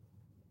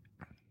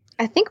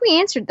 I think we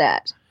answered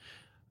that.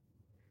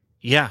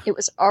 Yeah. It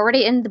was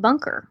already in the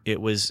bunker.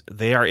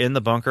 They are in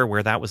the bunker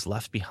where that was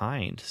left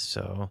behind.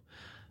 So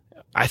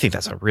I think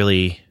that's a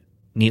really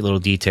neat little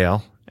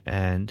detail.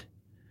 And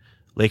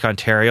Lake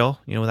Ontario,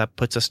 that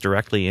puts us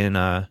directly in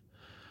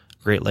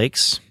Great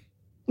Lakes.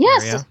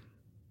 Yes. area.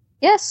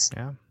 Yes.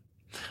 Yeah.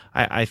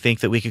 I think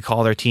that we could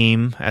call their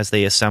team, as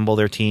they assemble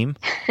their team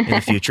in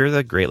the future,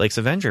 the Great Lakes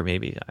Avenger,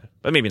 maybe,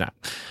 but maybe not.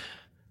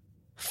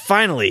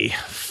 Finally,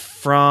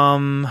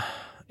 from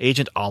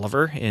Agent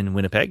Oliver in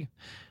Winnipeg,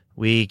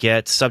 we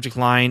get subject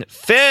line,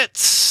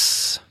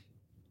 Fitz!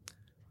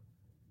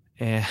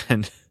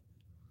 And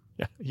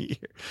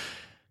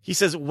he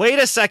says, wait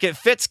a second,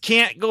 Fitz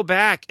can't go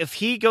back. If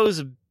he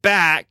goes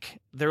back,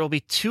 there will be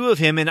two of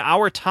him in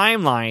our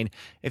timeline.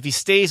 If he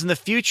stays in the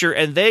future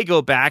and they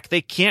go back,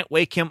 they can't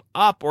wake him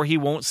up or he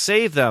won't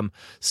save them.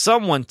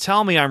 Someone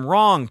tell me I'm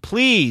wrong,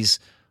 please.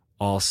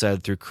 All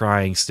said through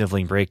crying,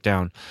 sniveling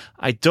breakdown.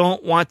 I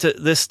don't want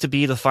this to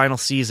be the final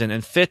season,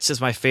 and Fitz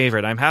is my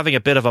favorite. I'm having a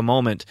bit of a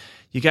moment.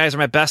 You guys are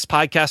my best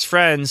podcast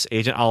friends,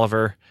 Agent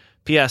Oliver.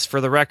 P.S.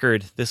 For the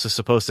record, this was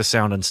supposed to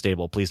sound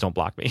unstable. Please don't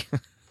block me.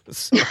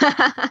 So,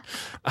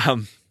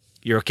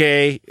 you're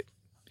okay.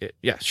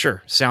 Yeah,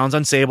 sure. Sounds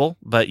unstable,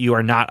 but you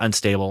are not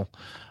unstable.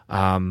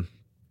 We're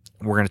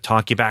going to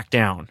talk you back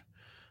down,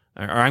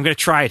 or I'm going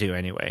to try to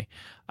anyway.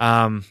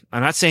 I'm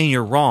not saying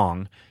you're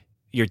wrong.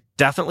 You're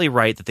definitely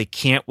right that they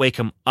can't wake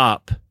him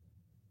up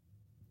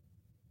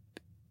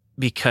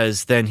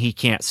because then he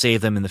can't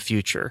save them in the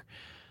future.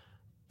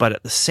 But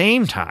at the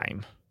same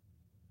time,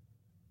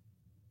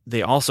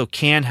 they also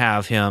can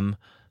have him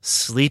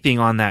sleeping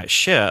on that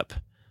ship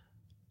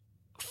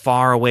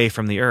far away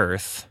from the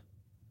Earth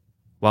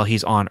while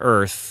he's on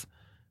Earth.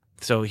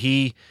 So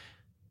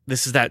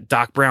this is that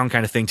Doc Brown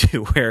kind of thing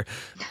too, where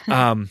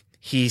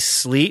he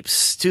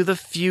sleeps to the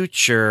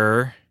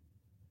future.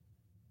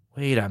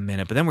 Wait a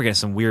minute, but then we're getting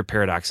some weird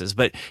paradoxes.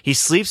 But he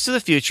sleeps to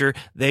the future.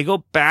 They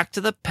go back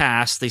to the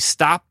past. They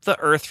stop the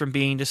Earth from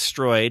being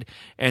destroyed.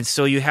 And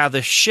so you have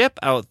the ship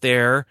out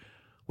there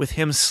with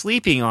him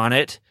sleeping on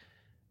it,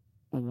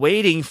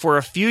 waiting for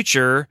a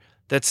future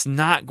that's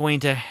not going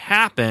to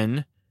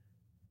happen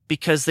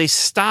because they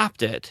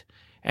stopped it.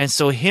 And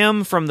so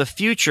him from the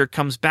future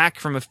comes back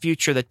from a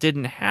future that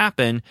didn't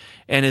happen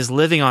and is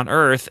living on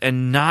Earth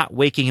and not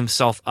waking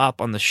himself up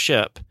on the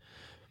ship.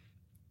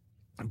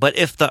 But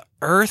if the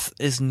Earth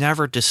is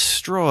never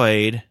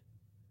destroyed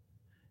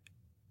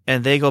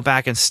and they go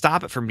back and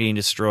stop it from being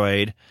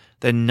destroyed,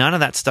 then none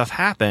of that stuff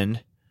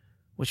happened,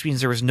 which means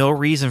there was no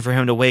reason for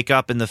him to wake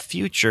up in the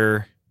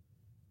future.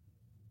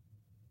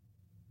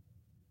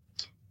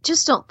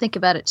 Just don't think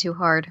about it too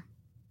hard.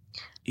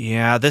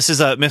 Yeah, this is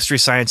a Mystery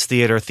Science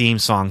Theater theme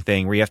song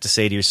thing where you have to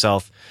say to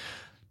yourself,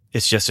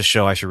 it's just a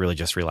show, I should really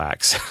just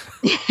relax.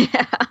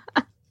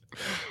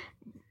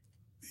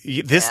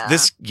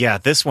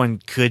 This one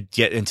could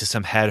get into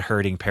some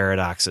head-hurting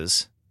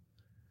paradoxes.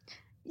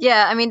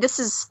 Yeah, I mean, this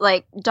is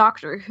like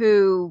Doctor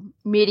Who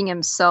meeting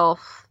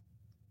himself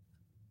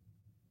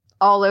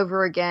all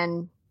over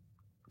again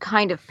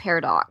kind of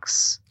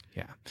paradox.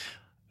 Yeah.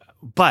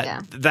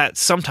 But that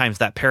sometimes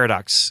that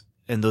paradox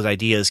and those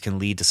ideas can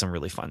lead to some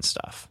really fun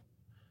stuff.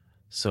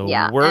 So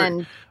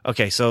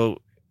okay,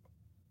 so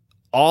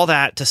all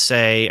that to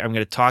say, I'm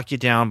going to talk you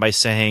down by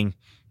saying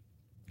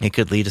it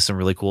could lead to some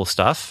really cool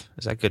stuff.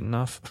 Is that good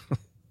enough?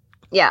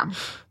 Yeah.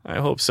 I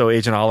hope so,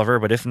 Agent Oliver.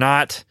 But if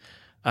not,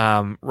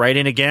 write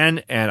in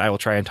again, and I will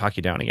try and talk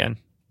you down again.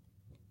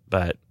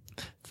 But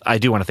I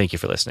do want to thank you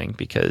for listening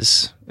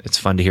because it's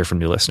fun to hear from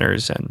new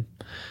listeners. And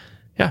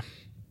yeah,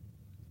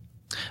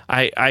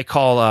 I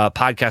call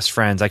podcast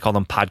friends, I call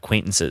them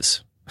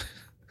podquaintances.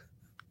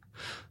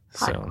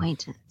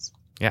 Podquaintance.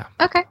 Yeah.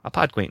 Okay. A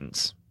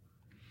podquaintance.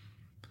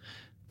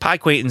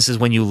 Podquaintance is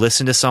when you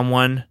listen to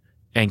someone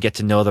and get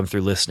to know them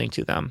through listening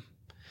to them.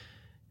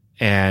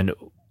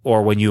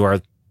 Or when you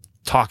are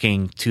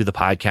talking to the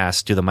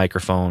podcast, to the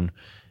microphone,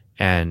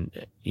 and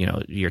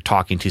you're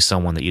talking to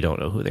someone that you don't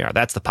know who they are.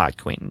 That's the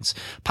podquaintance.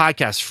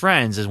 Podcast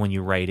friends is when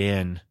you write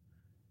in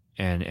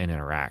and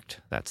interact.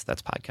 That's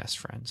podcast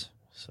friends.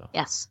 So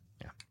yes.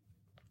 Yeah.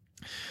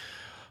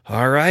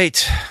 All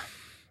right.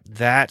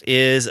 That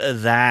is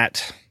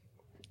that.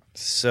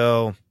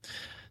 So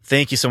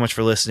thank you so much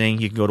for listening.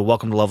 You can go to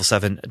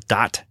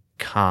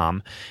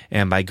welcometolevel7.com.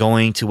 And by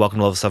going to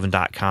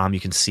welcometolevel7.com,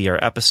 you can see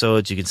our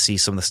episodes. You can see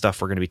some of the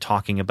stuff we're going to be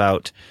talking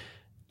about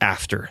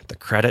after the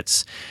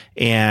credits.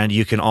 And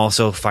you can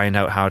also find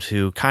out how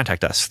to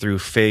contact us through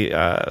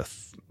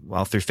Facebook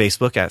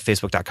at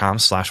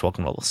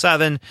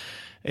facebook.com/welcometelevel7.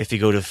 If you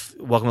go to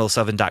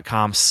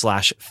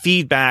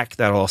welcometelevel7.com/feedback,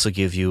 that'll also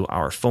give you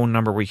our phone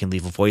number where you can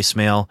leave a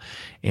voicemail.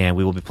 And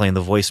we will be playing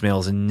the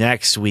voicemails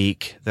next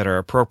week that are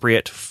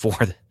appropriate for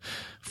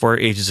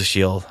Agents of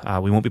S.H.I.E.L.D.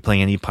 We won't be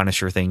playing any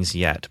Punisher things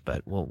yet,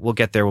 but we'll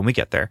get there when we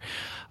get there.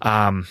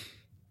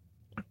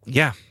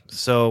 Yeah.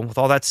 So with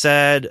all that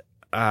said,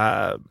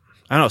 I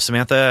don't know,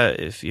 Samantha,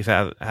 if you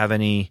have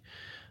any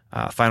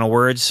final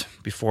words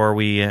before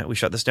we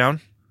shut this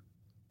down.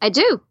 I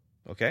do.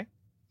 Okay.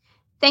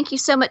 thank you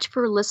so much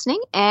for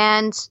listening,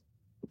 and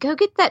go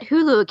get that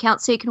Hulu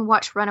account so you can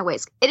watch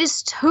Runaways. It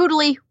is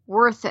totally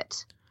worth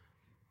it.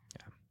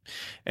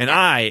 And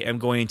I am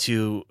going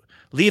to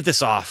leave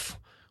this off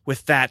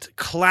with that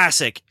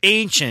classic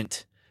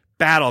ancient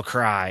battle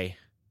cry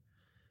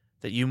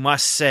that you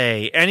must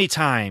say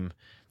anytime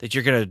that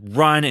you're going to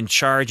run and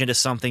charge into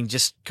something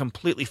just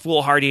completely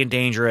foolhardy and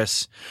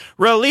dangerous.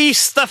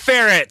 Release the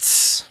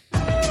ferrets!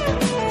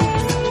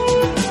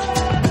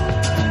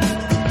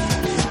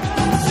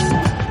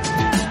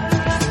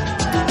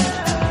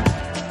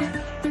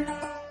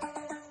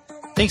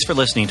 Thanks for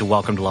listening to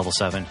Welcome to Level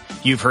 7.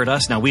 You've heard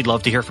us. Now we'd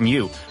love to hear from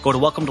you. Go to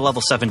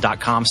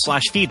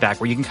welcometolevel7.com/feedback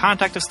where you can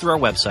contact us through our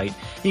website.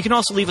 You can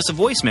also leave us a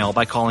voicemail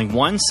by calling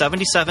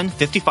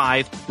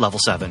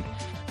 1-77-55-Level-7.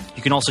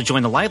 You can also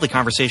join the lively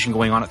conversation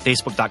going on at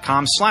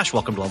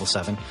facebook.com/welcome to level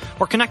 7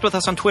 or connect with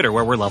us on Twitter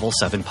where we're Level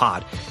 7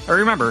 Pod. And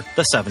remember,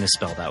 the 7 is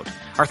spelled out.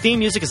 Our theme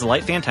music is The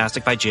Light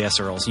Fantastic by J.S.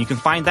 Earls, and you can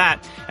find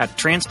that at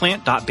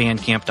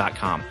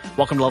transplant.bandcamp.com.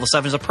 Welcome to Level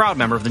 7 is a proud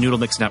member of the Noodle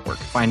Mix Network.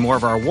 Find more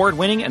of our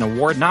award-winning and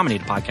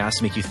award-nominated podcasts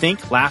to make you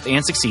think, laugh,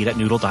 and succeed at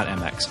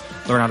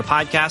noodle.mx. Learn how to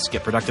podcast,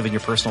 get productive in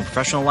your personal and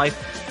professional life,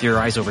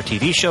 theorize over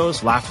TV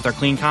shows, laugh with our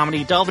clean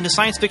comedy, delve into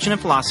science fiction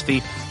and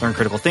philosophy, learn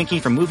critical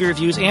thinking from movie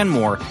reviews, and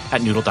more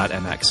at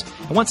noodle.mx.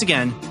 And once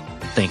again,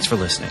 thanks for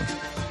listening.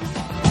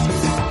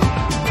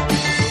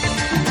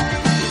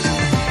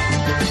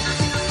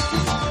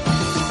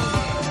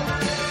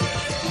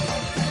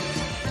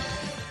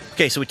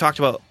 Okay, so we talked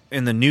about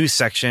in the news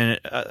section,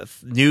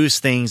 news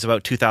things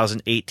about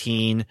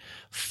 2018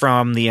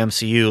 from the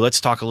MCU. Let's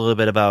talk a little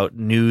bit about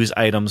news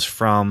items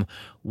from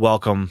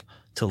Welcome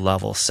to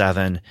Level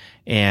 7.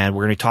 And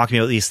we're going to be talking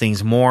about these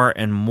things more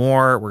and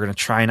more. We're going to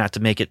try not to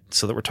make it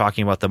so that we're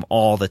talking about them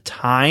all the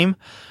time.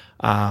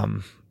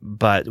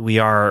 But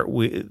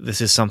this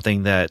is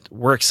something that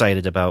we're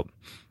excited about.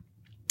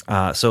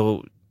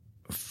 So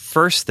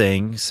first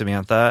thing,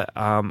 Samantha,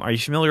 are you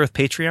familiar with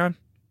Patreon?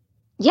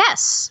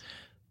 Yes.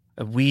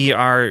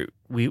 We're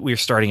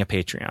starting a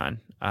Patreon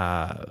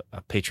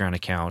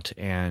account,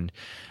 and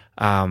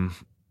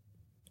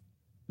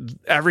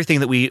everything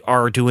that we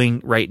are doing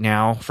right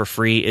now for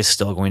free is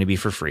still going to be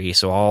for free.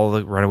 So all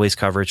the Runaways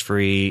coverage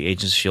free,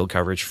 Agents of S.H.I.E.L.D.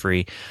 coverage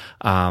free.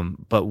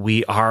 But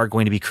we are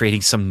going to be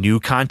creating some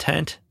new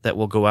content that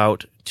will go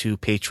out to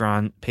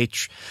Patreon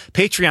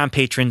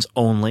patrons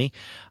only.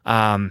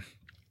 That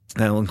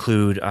will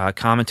include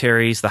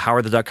commentaries. The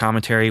Howard the Duck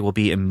commentary will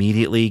be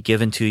immediately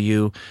given to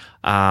you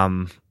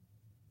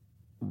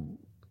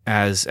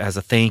as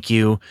a thank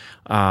you.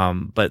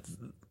 But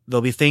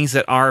there'll be things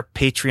that are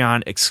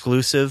Patreon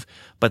exclusive,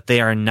 but they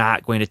are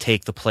not going to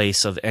take the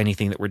place of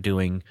anything that we're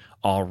doing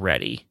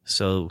already.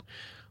 So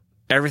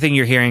everything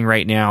you're hearing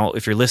right now,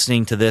 if you're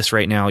listening to this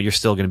right now, you're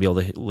still going to be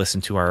able to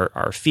listen to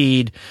our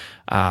feed,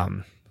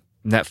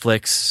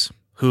 Netflix,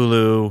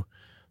 Hulu,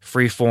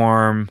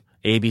 Freeform,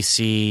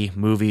 ABC,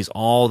 movies,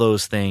 all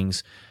those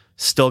things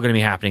still going to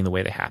be happening the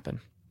way they happen.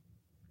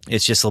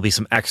 It's just there'll be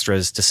some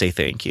extras to say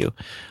thank you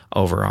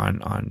over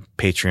on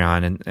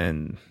Patreon.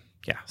 And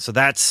yeah, so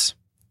that's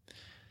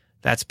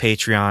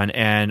Patreon.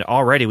 And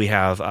already we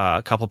have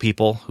a couple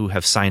people who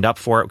have signed up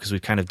for it because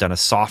we've kind of done a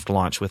soft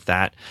launch with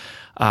that.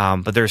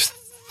 But there's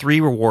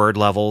 3 reward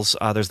levels.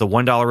 There's the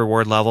 $1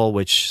 reward level,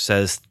 which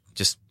says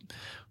just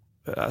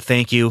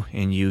thank you,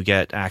 and you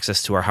get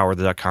access to our Howard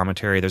the Duck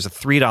commentary. There's a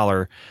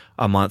 $3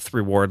 a month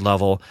reward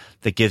level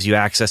that gives you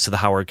access to the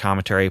Howard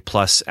commentary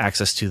plus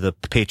access to the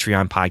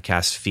Patreon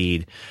podcast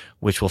feed,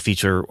 which will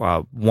feature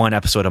 1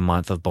 episode a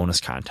month of bonus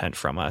content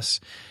from us.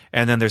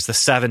 And then there's the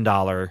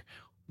 $7.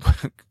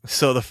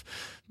 So the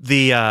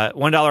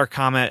 $1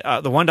 comment,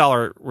 the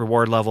 $1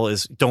 reward level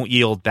is Don't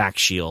Yield, Back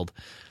Shield.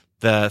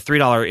 The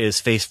 $3 is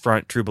Face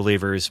Front, True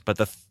Believers. But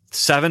the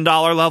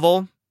 $7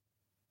 level,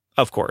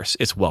 of course,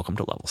 it's Welcome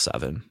to Level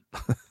 7.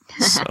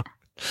 So,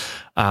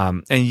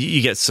 and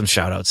you get some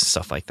shout outs and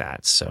stuff like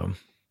that. So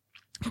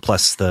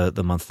plus the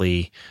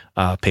monthly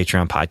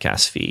Patreon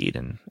podcast feed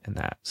and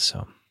that.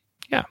 So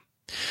yeah.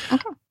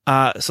 Okay.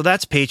 So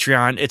that's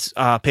Patreon. It's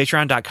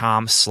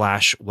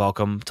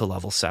patreon.com/welcome to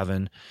level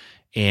 7.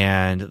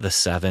 And the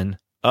 7,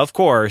 of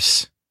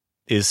course,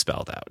 is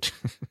spelled out.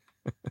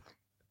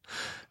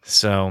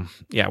 So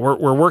yeah,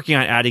 we're working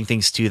on adding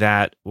things to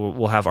that.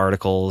 We'll have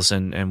articles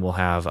and we'll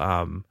have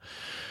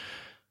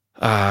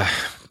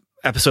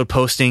episode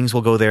postings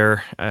will go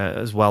there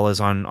as well as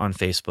on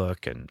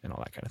Facebook and all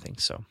that kind of thing.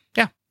 So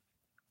yeah,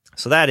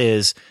 so that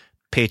is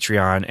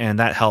Patreon, and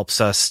that helps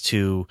us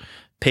to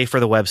pay for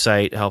the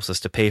website. It helps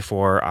us to pay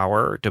for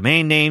our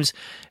domain names.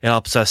 It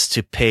helps us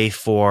to pay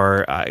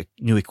for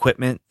new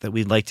equipment that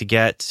we'd like to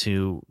get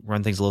to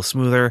run things a little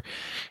smoother,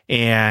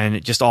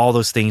 and just all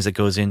those things that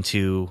goes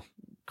into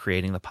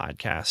creating the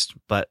podcast.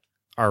 But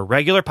our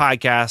regular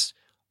podcast,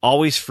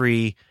 always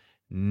free,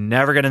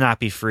 never going to not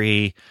be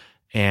free.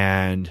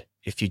 And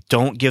if you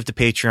don't give to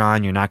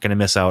Patreon, you're not going to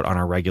miss out on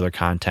our regular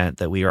content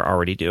that we are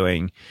already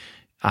doing.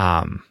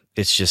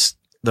 It's just,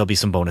 there'll be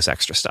some bonus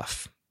extra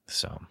stuff.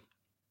 So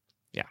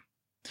yeah.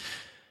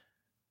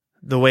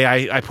 the way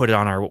I put it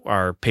on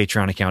our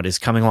Patreon account is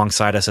coming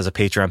alongside us as a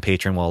Patreon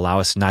patron will allow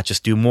us to not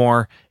just do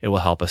more, it will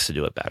help us to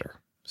do it better.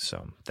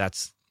 So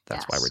that's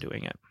why we're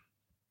doing it.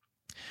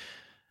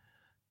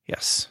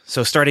 Yes.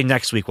 So starting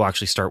next week, we'll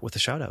actually start with the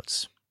shout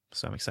outs.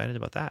 So I'm excited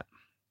about that.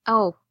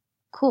 Oh,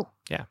 cool.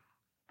 Yeah.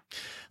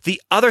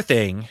 The other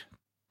thing,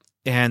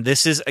 and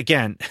this is,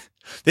 again,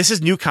 this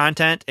is new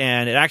content,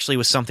 and it actually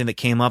was something that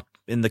came up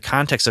in the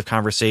context of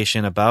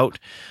conversation about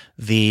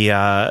the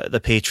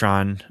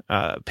Patreon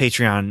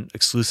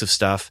exclusive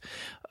stuff.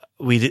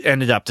 We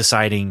ended up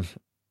deciding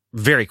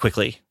very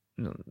quickly,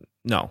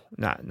 no,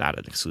 not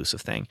an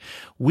exclusive thing.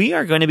 We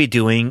are going to be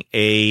doing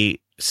a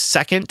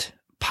second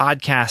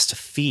podcast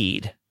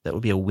feed that will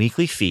be a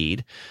weekly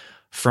feed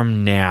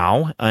from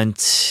now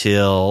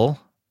until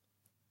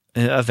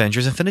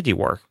Avengers Infinity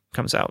War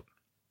comes out.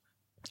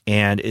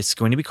 And it's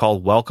going to be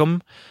called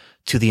Welcome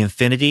to the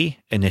Infinity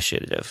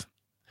Initiative.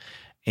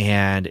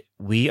 And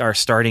we are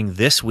starting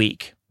this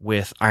week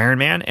with Iron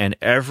Man, and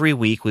every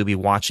week we'll be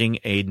watching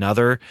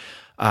another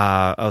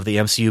of the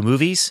MCU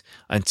movies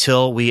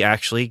until we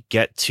actually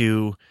get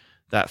to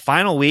that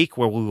final week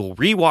where we will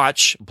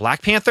rewatch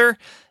Black Panther,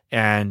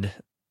 and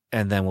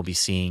then we'll be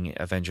seeing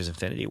Avengers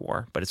Infinity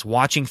War. But it's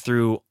watching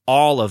through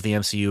all of the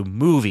MCU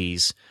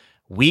movies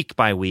week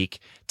by week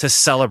to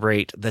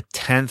celebrate the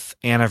 10th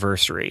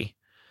anniversary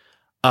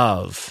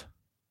of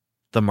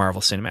the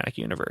Marvel Cinematic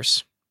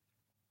Universe.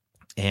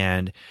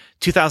 And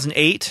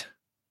 2008,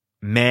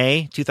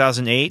 May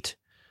 2008,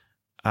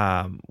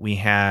 we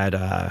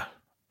had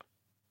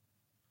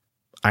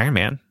Iron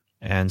Man,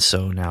 and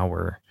so now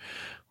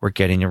we're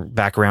getting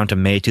back around to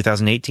May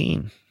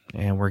 2018,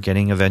 and we're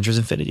getting Avengers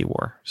Infinity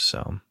War.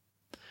 So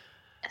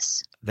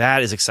yes,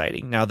 that is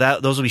exciting. Now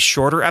those will be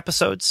shorter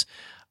episodes,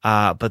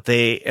 but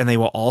they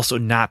will also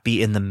not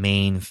be in the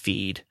main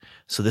feed.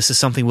 So this is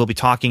something we'll be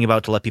talking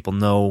about to let people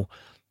know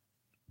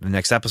the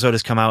next episode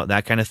has come out,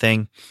 that kind of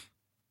thing.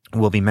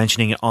 We'll be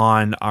mentioning it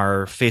on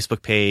our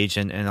Facebook page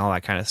and all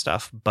that kind of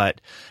stuff,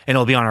 and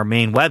it'll be on our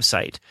main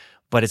website,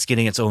 but it's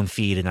getting its own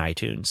feed in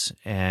iTunes,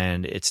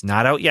 and it's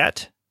not out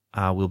yet.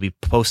 We'll be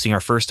posting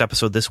our first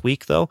episode this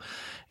week though.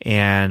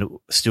 And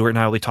Stuart and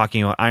I will be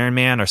talking about Iron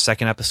Man. Our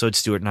second episode,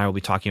 Stuart and I will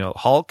be talking about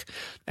Hulk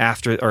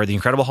or the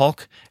Incredible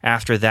Hulk.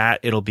 After that,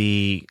 it'll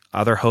be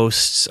other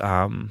hosts.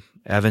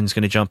 Evan's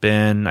going to jump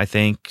in. I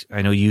think,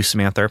 I know you,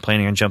 Samantha, are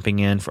planning on jumping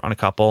in on a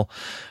couple.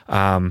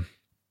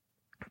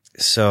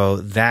 So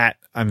that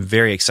I'm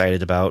very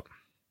excited about.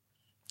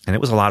 And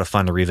it was a lot of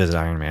fun to revisit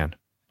Iron Man.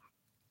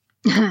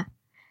 Yeah,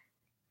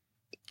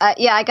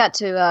 I got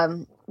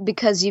to,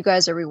 because you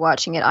guys are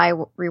rewatching it, I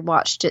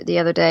rewatched it the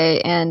other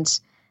day, and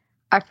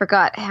I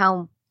forgot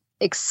how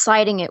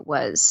exciting it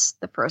was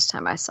the first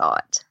time I saw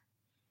it.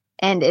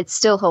 And it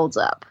still holds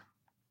up.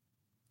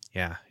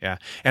 Yeah, yeah.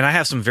 And I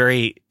have some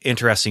very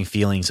interesting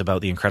feelings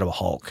about the Incredible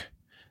Hulk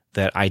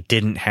that I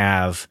didn't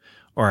have,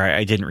 or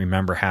I didn't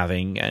remember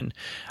having. And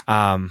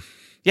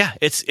yeah,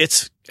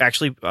 it's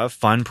actually a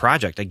fun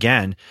project.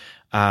 Again,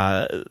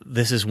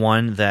 this is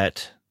one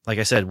that, like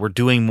I said, we're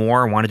doing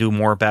more, want to do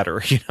more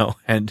better,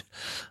 and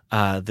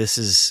this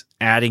is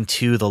adding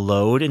to the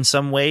load in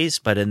some ways,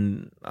 but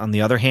on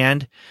the other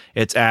hand,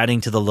 it's adding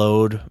to the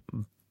load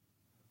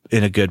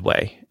in a good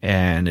way,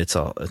 and it's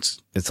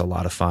a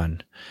lot of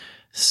fun.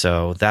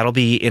 So that'll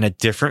be in a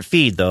different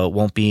feed, though. It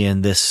won't be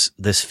in this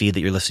feed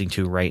that you're listening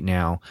to right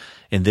now.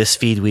 In this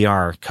feed, we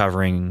are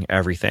covering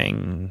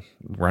everything: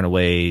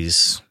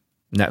 Runaways,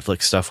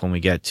 Netflix stuff when we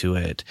get to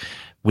it,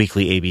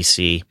 weekly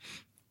ABC.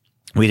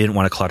 We didn't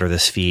want to clutter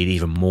this feed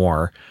even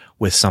more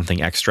with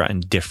something extra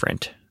and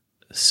different.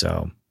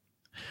 So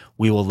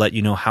we will let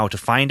you know how to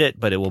find it,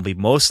 but it will be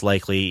most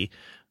likely,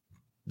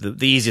 the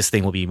easiest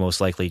thing will be most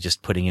likely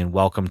just putting in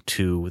Welcome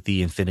to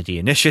the Infinity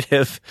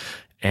Initiative,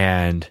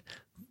 and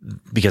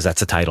because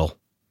that's the title,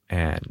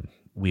 and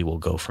we will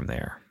go from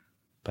there.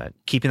 But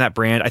keeping that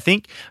brand,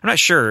 I'm not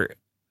sure,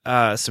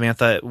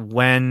 Samantha,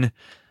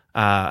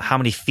 how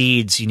many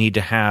feeds you need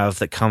to have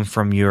that come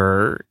from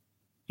your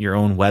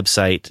own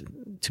website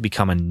to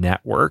become a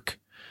network.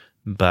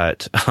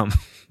 But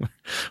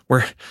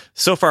we're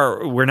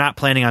not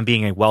planning on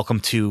being a Welcome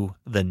to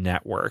the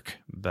Network,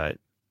 but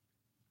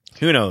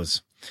who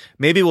knows?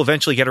 Maybe we'll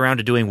eventually get around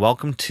to doing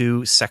Welcome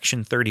to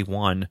Section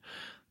 31,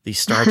 the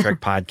Star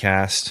Trek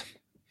podcast.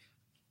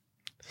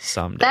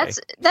 Someday.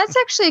 That's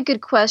actually a good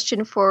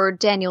question for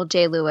Daniel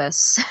J.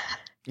 Lewis.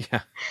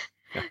 Yeah.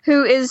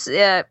 Who is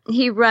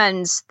he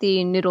runs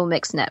the Noodle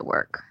Mix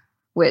Network,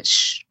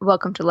 which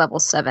Welcome to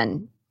Level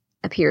 7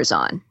 appears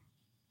on.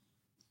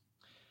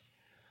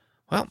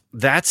 Well,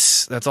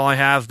 that's all I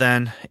have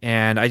then,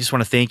 and I just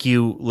want to thank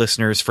you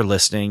listeners for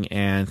listening,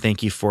 and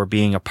thank you for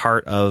being a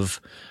part of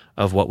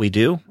what we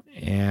do.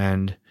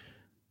 And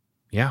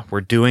yeah,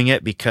 we're doing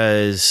it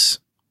because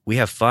we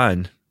have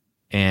fun,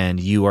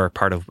 and you are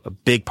a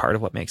big part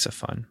of what makes it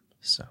fun.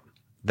 So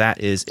that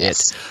is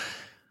it.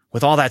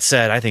 With all that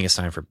said, I think it's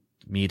time for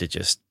me to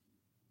just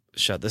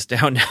shut this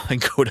down now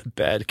and go to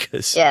bed,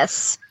 because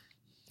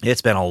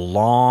it's been a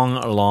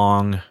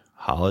long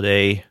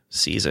holiday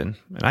season,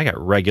 and I got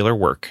regular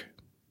work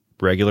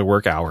regular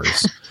work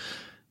hours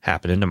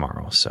happening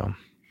tomorrow. So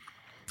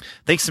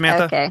thanks,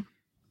 Samantha. Okay.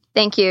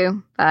 Thank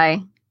you.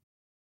 Bye.